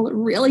feel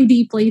really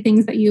deeply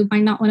things that you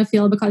might not want to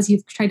feel because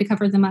you've tried to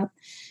cover them up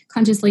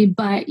consciously,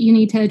 but you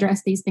need to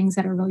address these things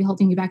that are really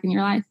holding you back in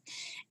your life.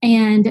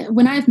 And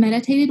when I've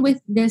meditated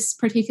with this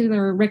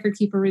particular record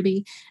keeper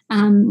ruby,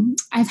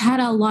 I've had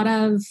a lot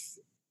of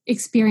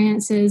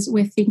experiences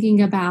with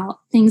thinking about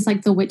things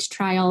like the witch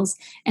trials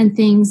and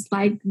things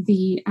like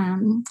the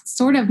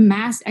sort of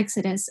mass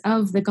exodus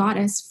of the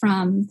goddess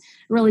from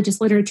religious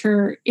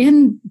literature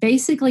in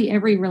basically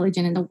every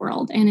religion in the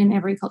world and in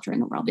every culture in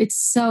the world. It's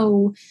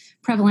so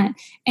prevalent.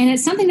 And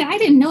it's something that I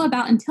didn't know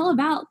about until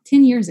about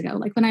 10 years ago.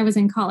 Like when I was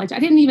in college, I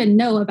didn't even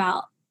know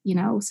about,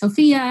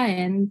 Sophia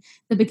and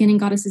the beginning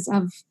goddesses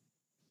of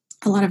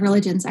a lot of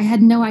religions. I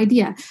had no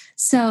idea.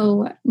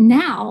 So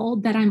now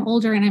that I'm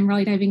older and I'm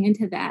really diving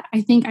into that,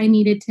 I think I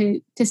needed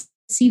to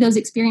see those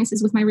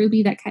experiences with my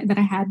ruby that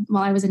I had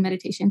while I was in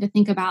meditation, to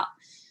think about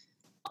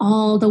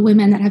all the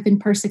women that have been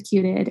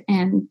persecuted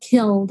and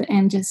killed,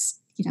 and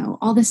just,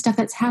 all this stuff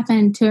that's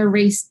happened, to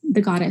erase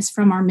the goddess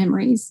from our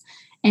memories.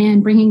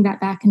 And bringing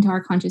that back into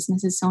our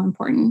consciousness is so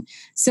important.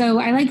 So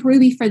I like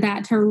ruby for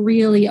that, to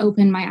really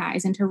open my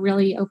eyes and to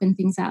really open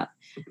things up.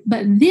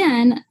 But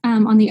then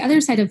on the other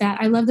side of that,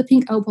 I love the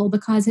pink opal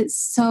because it's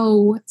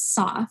so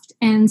soft.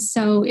 And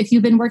so if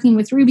you've been working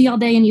with ruby all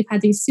day and you've had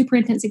these super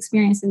intense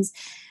experiences,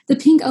 the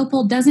pink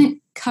opal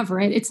doesn't cover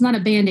it. It's not a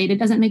Band-Aid. It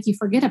doesn't make you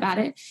forget about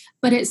it,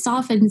 but it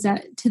softens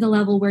it to the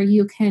level where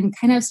you can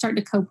kind of start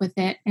to cope with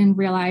it and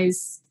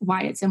realize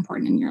why it's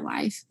important in your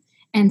life.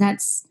 And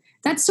that's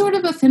sort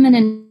of a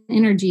feminine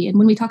energy. And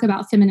when we talk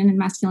about feminine and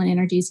masculine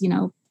energies,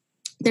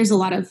 there's a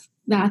lot of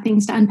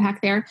things to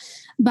unpack there.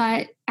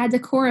 But at the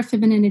core of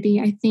femininity,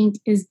 I think,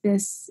 is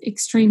this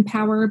extreme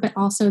power, but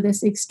also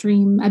this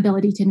extreme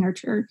ability to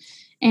nurture.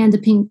 And the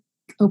pink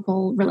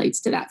opal relates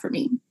to that for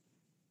me.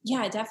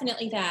 Yeah,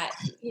 definitely that,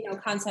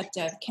 concept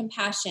of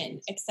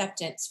compassion,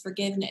 acceptance,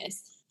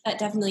 forgiveness, that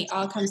definitely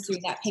all comes through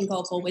that pink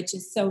opal, which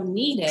is so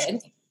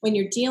needed when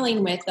you're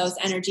dealing with those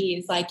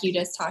energies like you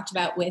just talked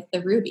about with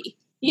the ruby.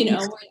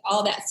 Where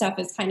all that stuff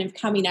is kind of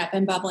coming up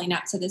and bubbling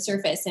up to the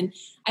surface. And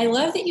I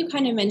love that you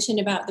kind of mentioned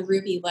about the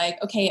ruby, like,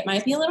 okay, it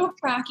might be a little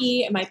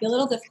rocky, it might be a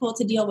little difficult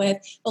to deal with,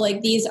 but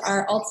like these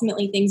are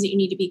ultimately things that you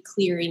need to be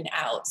clearing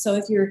out. So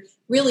if you're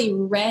really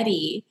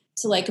ready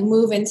to like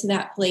move into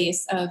that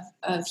place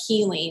of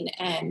healing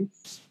and,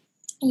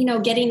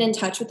 getting in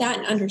touch with that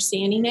and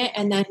understanding it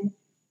and then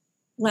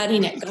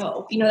letting it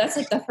go, that's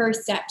like the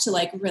first step to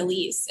like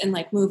release and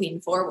like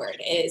moving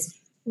forward is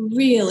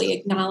really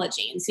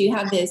acknowledging. So you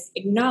have this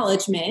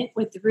acknowledgement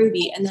with the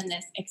ruby and then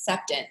this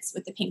acceptance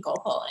with the pink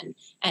opal.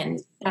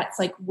 And that's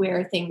like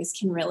where things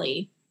can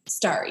really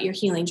start. Your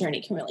healing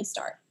journey can really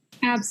start.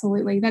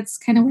 Absolutely. That's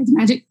kind of where the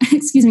magic,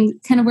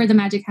 kind of where the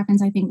magic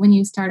happens, I think, when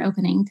you start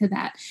opening to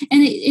that.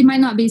 And it might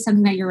not be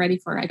something that you're ready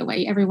for right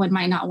away. Everyone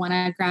might not want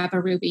to grab a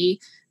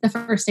ruby the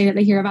first day that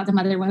they hear about the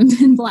mother wound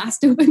and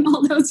blast open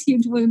all those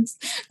huge wounds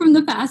from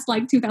the past,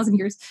 like 2,000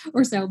 years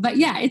or so. But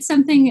yeah, it's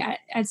something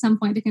at some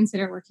point to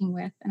consider working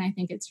with. And I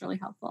think it's really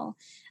helpful.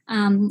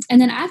 And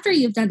then after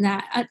you've done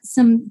that,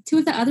 two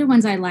of the other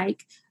ones I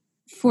like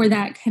for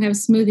that kind of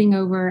smoothing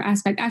over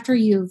aspect, after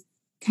you've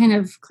kind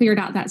of cleared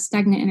out that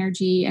stagnant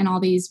energy and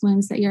all these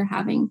wounds that you're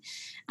having.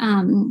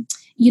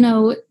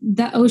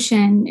 The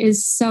ocean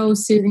is so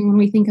soothing when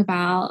we think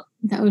about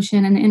the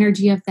ocean and the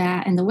energy of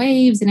that and the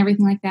waves and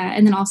everything like that.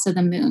 And then also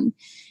the moon.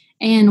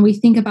 And we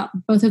think about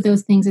both of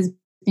those things as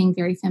being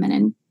very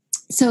feminine.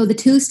 So the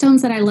two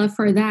stones that I love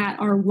for that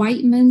are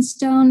white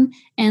moonstone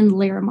and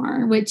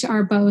Larimar, which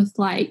are both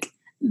like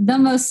the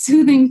most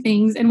soothing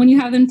things. And when you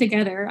have them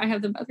together, I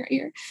have them both right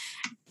here.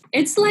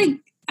 It's like,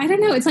 I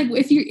don't know. It's like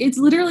it's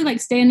literally like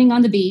standing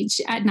on the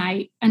beach at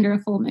night under a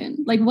full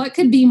moon. Like what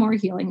could be more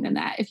healing than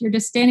that? If you're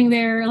just standing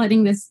there,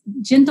 letting this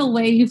gentle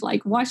wave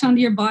like wash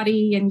onto your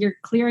body and you're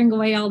clearing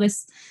away all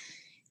this,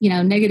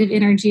 negative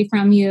energy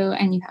from you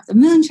and you have the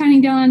moon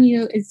shining down on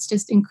you, it's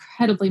just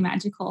incredibly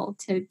magical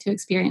to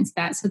experience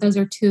that. So those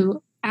are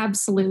two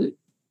absolute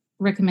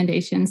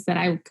recommendations that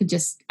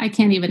I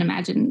can't even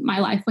imagine my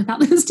life without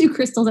those two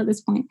crystals at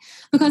this point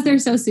because they're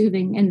so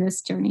soothing in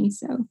this journey.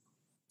 So.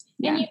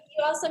 Yeah. And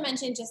you also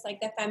mentioned just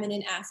like the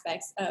feminine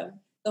aspects of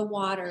the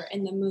water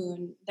and the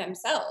moon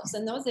themselves.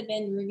 And those have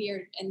been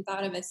revered and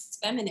thought of as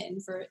feminine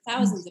for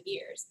thousands of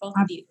years. Both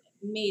of these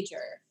major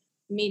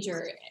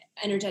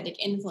energetic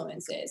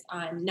influences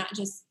on not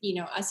just,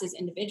 us as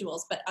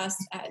individuals, but us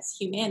as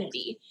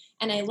humanity.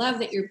 And I love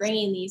that you're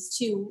bringing these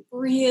two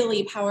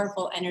really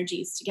powerful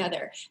energies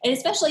together, and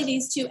especially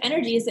these two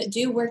energies that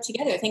do work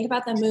together. Think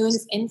about the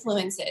moon's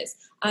influences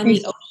on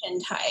the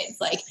ocean tides.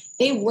 Like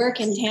they work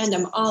in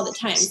tandem all the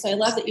time. So I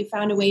love that you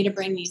found a way to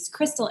bring these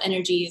crystal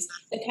energies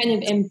that kind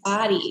of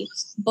embody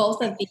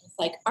both of these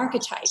like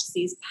archetypes,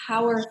 these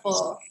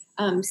powerful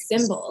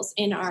symbols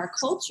in our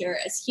culture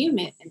as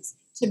humans,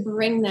 to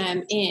bring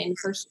them in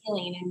for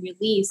healing and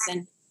release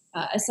and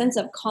a sense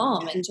of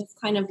calm and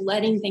just kind of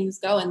letting things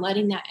go and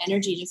letting that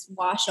energy just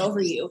wash over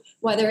you,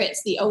 whether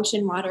it's the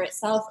ocean water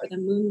itself or the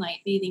moonlight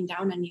bathing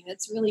down on you.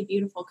 It's a really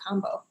beautiful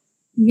combo.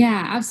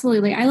 Yeah,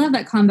 absolutely. I love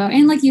that combo.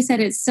 And like you said,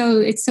 it's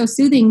so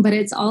soothing, but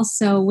it's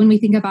also when we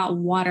think about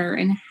water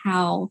and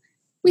how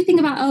we think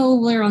about,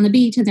 we're on the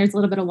beach and there's a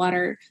little bit of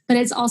water, but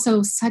it's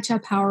also such a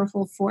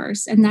powerful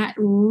force. And that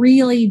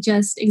really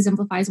just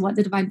exemplifies what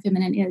the divine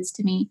feminine is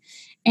to me.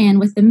 And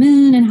with the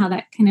moon and how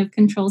that kind of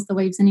controls the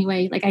waves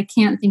anyway, like I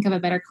can't think of a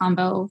better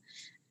combo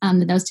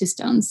than those two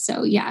stones.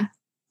 So yeah,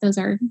 those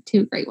are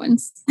two great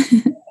ones.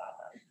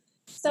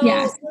 So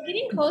Yeah. we're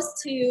getting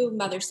close to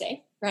Mother's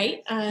Day,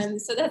 right?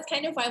 So that's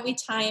kind of why we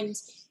timed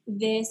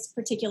this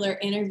particular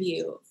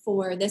interview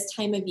for this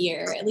time of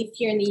year. At least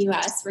here in the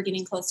US, we're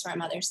getting close to our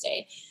Mother's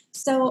Day.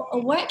 So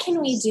what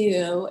can we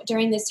do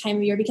during this time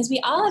of year? Because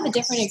we all have a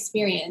different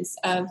experience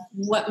of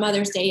what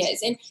Mother's Day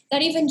is. And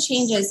that even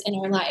changes in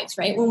our lives,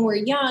 right? When we're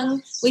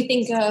young, we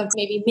think of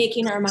maybe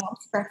making our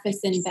mom's breakfast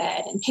in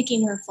bed and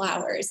picking her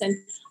flowers and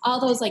all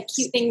those like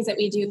cute things that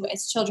we do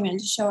as children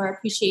to show our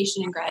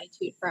appreciation and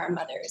gratitude for our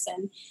mothers.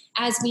 And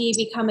as we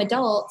become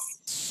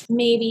adults,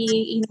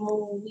 maybe,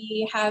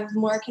 we have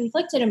more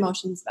conflicted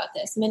emotions about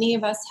this. Many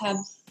of us have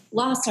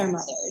lost our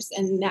mothers,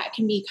 and that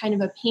can be kind of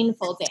a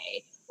painful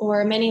day.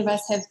 Or many of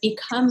us have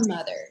become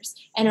mothers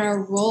and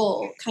our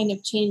role kind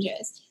of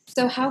changes.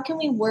 So how can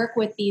we work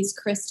with these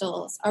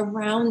crystals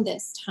around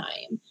this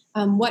time?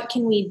 What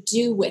can we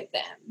do with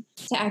them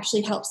to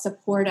actually help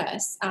support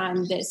us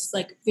on this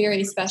like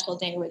very special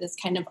day where this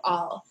kind of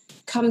all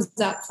comes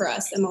up for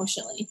us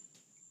emotionally?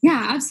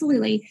 Yeah,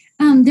 absolutely.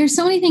 There's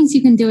so many things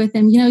you can do with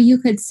them. You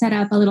could set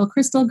up a little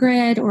crystal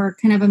grid or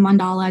kind of a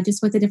mandala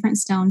just with the different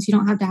stones. You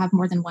don't have to have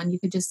more than one. You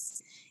could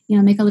just,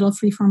 make a little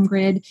freeform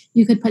grid.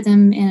 You could put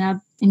them in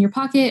your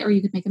pocket, or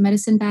you could make a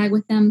medicine bag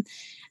with them,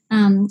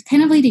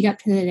 kind of leading up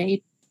to the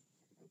day.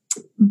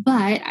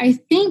 But I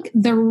think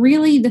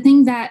the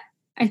thing that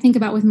I think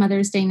about with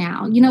Mother's Day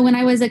now, when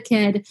I was a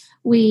kid,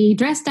 we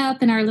dressed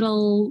up in our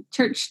little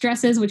church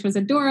dresses, which was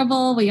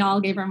adorable. We all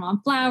gave our mom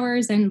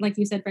flowers and, like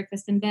you said,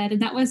 breakfast in bed.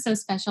 And that was so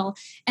special.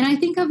 And I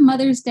think of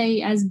Mother's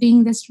Day as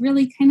being this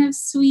really kind of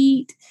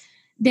sweet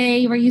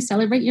day where you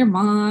celebrate your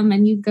mom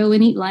and you go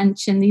and eat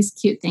lunch and these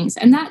cute things.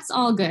 And that's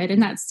all good.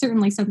 And that's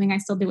certainly something I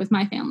still do with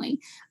my family.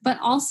 But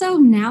also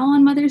now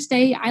on Mother's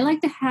Day, I like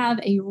to have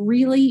a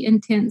really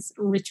intense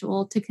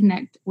ritual to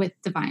connect with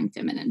divine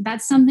feminine.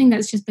 That's something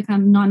that's just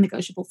become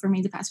non-negotiable for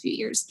me the past few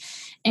years.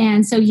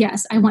 And so,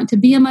 yes, I want to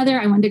be a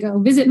mother. I want to go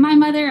visit my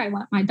mother. I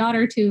want my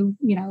daughter to,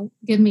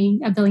 give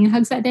me a billion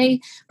hugs that day.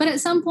 But at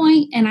some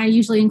point, and I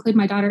usually include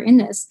my daughter in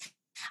this,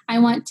 I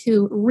want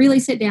to really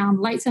sit down,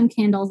 light some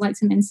candles, light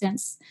some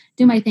incense,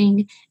 do my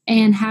thing,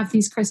 and have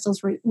these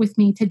crystals with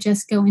me to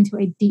just go into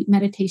a deep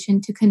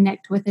meditation to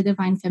connect with the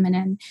divine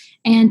feminine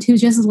and to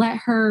just let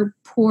her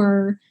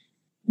pour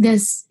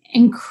this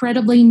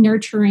incredibly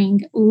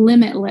nurturing,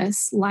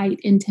 limitless light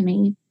into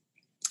me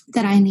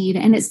that I need.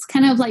 And it's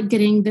kind of like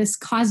getting this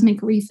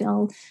cosmic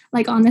refill,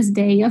 like on this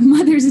day of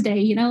Mother's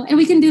Day, and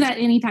we can do that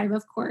anytime,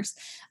 of course.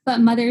 But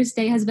Mother's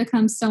Day has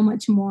become so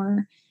much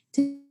more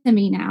to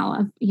me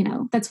now.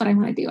 That's what I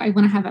want to do. I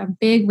want to have a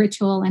big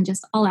ritual and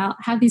just all out,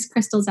 have these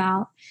crystals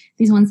out,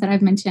 these ones that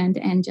I've mentioned,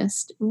 and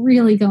just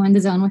really go in the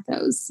zone with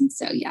those.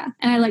 So yeah.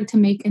 And I like to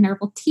make an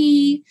herbal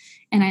tea,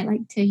 and I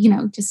like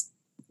to, just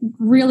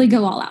really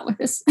go all out with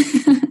this.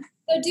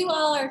 So do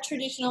all our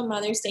traditional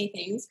Mother's Day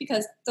things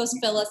because those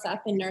fill us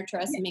up and nurture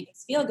us and make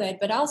us feel good,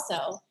 but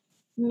also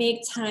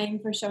make time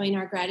for showing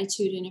our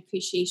gratitude and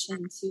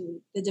appreciation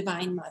to the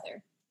Divine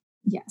Mother.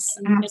 Yes.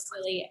 And just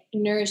really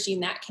nourishing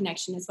that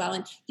connection as well.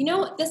 And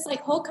this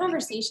whole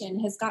conversation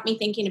has got me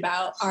thinking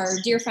about our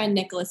dear friend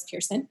Nicholas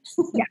Pearson.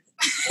 Yeah.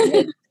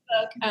 His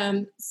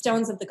book,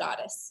 Stones of the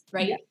Goddess,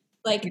 right? Yeah.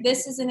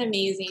 This is an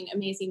amazing,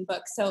 amazing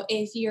book. So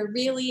if your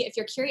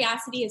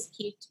curiosity is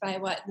piqued by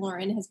what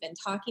Lauren has been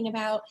talking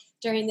about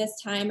during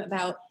this time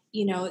about,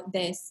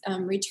 this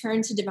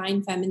return to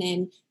divine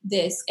feminine,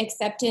 this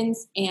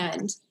acceptance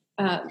and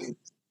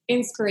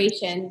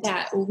inspiration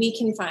that we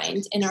can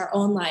find in our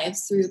own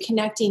lives through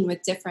connecting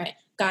with different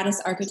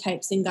goddess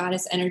archetypes and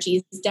goddess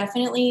energies,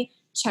 definitely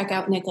check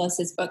out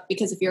Nicholas's book,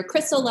 because if you're a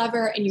crystal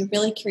lover and you're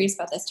really curious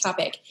about this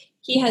topic,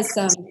 he has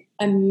some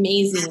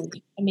amazing,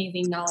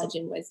 amazing knowledge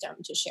and wisdom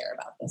to share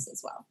about this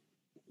as well.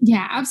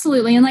 Yeah,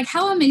 absolutely. And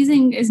how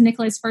amazing is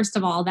Nicholas, first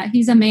of all, that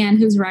he's a man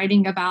who's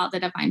writing about the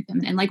divine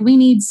feminine. We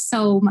need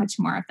so much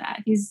more of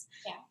that. He's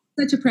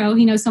such a pro.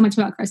 He knows so much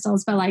about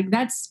crystals, but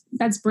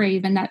that's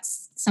brave. And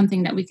that's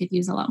something that we could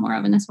use a lot more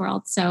of in this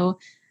world. So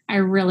I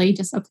really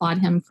just applaud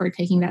him for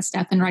taking that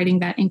step and writing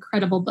that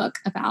incredible book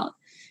about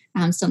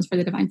stones for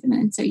the divine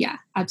feminine. So yeah,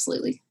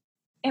 absolutely.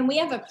 And we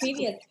have a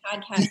previous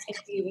podcast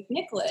interview with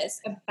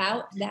Nicholas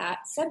about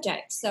that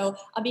subject. So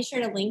I'll be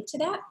sure to link to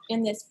that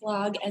in this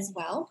blog as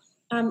well.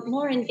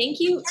 Lauren, thank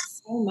you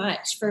so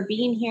much for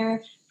being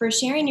here, for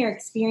sharing your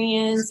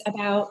experience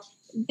about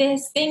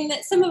this thing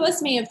that some of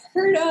us may have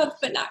heard of,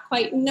 but not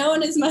quite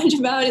known as much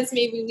about as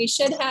maybe we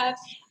should have,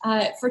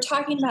 for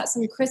talking about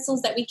some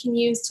crystals that we can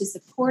use to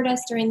support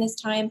us during this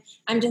time.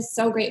 I'm just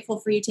so grateful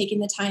for you taking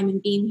the time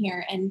and being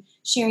here and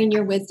sharing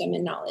your wisdom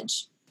and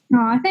knowledge.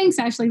 Oh, thanks,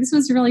 Ashley. This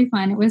was really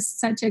fun. It was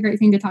such a great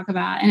thing to talk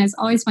about. And it's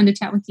always fun to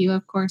chat with you,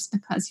 of course,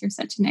 because you're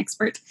such an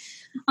expert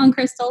on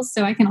crystals.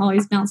 So I can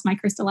always bounce my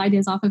crystal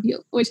ideas off of you,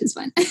 which is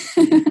fun.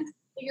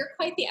 You're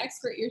quite the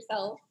expert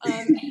yourself.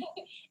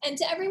 And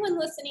to everyone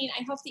listening,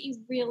 I hope that you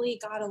really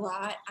got a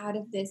lot out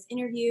of this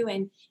interview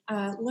and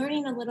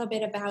learning a little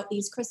bit about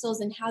these crystals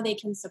and how they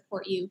can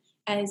support you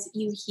as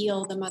you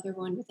heal the mother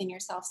wound within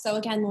yourself. So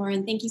again,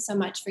 Lauren, thank you so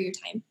much for your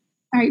time.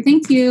 All right.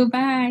 Thank you.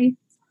 Bye.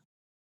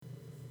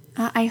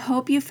 I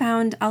hope you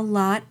found a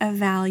lot of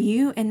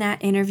value in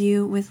that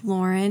interview with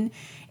Lauren.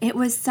 It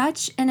was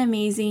such an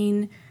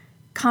amazing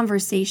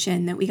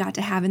conversation that we got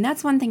to have. And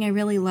that's one thing I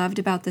really loved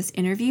about this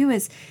interview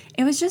is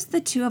it was just the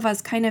two of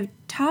us kind of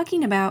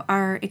talking about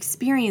our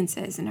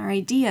experiences and our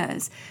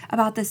ideas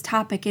about this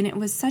topic. And it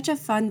was such a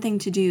fun thing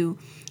to do.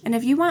 And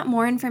if you want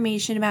more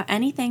information about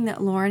anything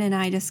that Lauren and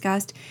I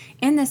discussed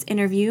in this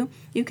interview,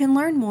 you can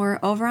learn more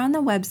over on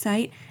the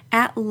website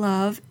at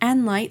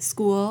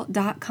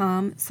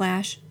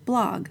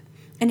loveandlightschool.com/blog.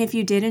 And if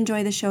you did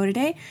enjoy the show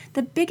today,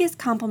 the biggest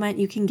compliment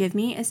you can give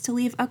me is to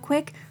leave a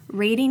quick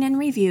rating and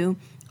review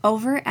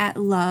over at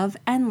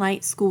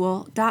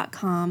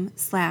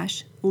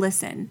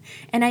loveandlightschool.com/listen.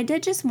 And I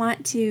did just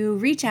want to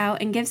reach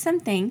out and give some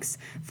thanks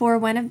for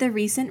one of the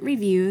recent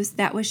reviews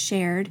that was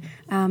shared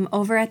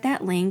over at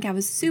that link. I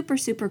was super,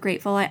 super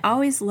grateful. I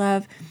always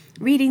love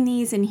reading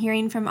these and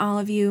hearing from all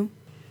of you.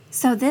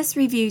 So this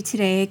review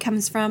today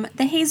comes from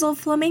the Hazel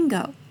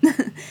Flamingo.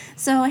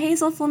 So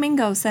Hazel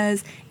Flamingo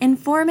says,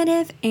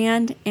 informative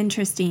and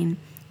interesting.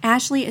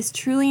 Ashley is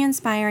truly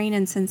inspiring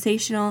and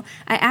sensational.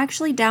 I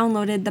actually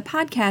downloaded the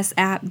podcast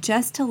app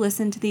just to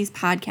listen to these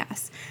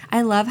podcasts.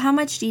 I love how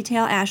much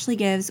detail Ashley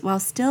gives while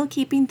still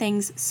keeping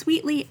things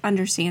sweetly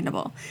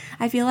understandable.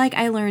 I feel like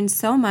I learn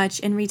so much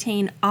and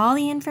retain all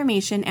the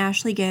information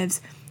Ashley gives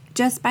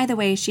just by the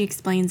way she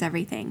explains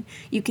everything.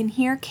 You can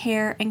hear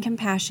care and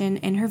compassion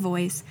in her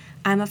voice.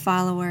 I'm a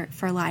follower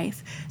for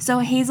life. So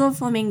Hazel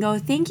Flamingo,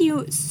 thank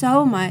you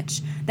so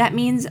much. That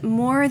means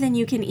more than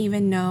you can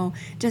even know.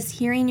 Just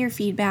hearing your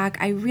feedback,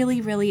 I really,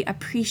 really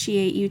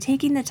appreciate you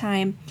taking the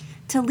time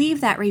to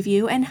leave that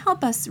review and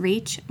help us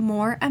reach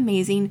more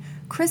amazing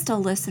crystal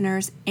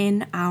listeners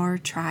in our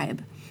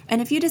tribe.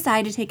 And if you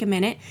decide to take a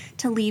minute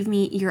to leave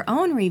me your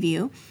own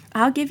review,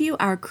 I'll give you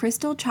our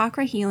Crystal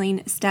Chakra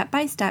Healing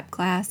step-by-step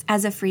class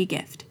as a free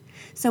gift.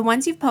 So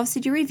once you've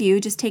posted your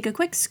review, just take a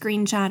quick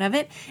screenshot of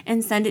it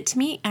and send it to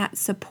me at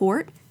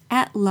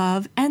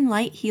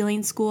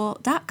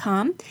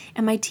support@loveandlighthealingschool.com,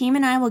 and my team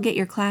and I will get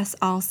your class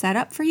all set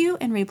up for you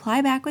and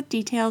reply back with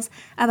details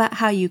about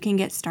how you can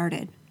get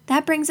started.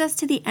 That brings us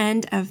to the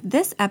end of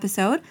this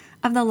episode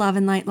of the Love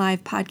and Light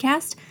Live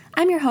podcast.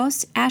 I'm your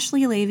host,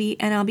 Ashley Levy,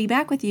 and I'll be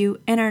back with you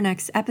in our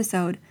next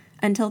episode.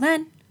 Until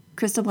then,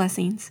 crystal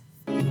blessings.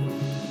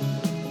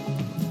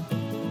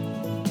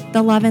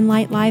 The Love and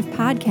Light Live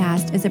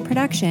podcast is a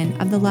production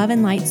of the Love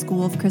and Light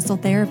School of Crystal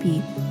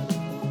Therapy.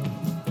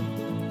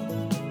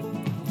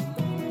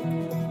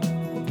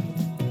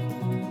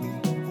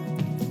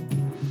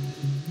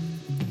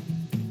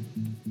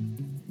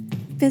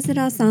 Visit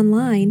us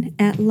online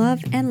at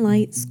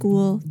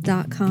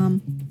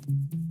loveandlightschool.com.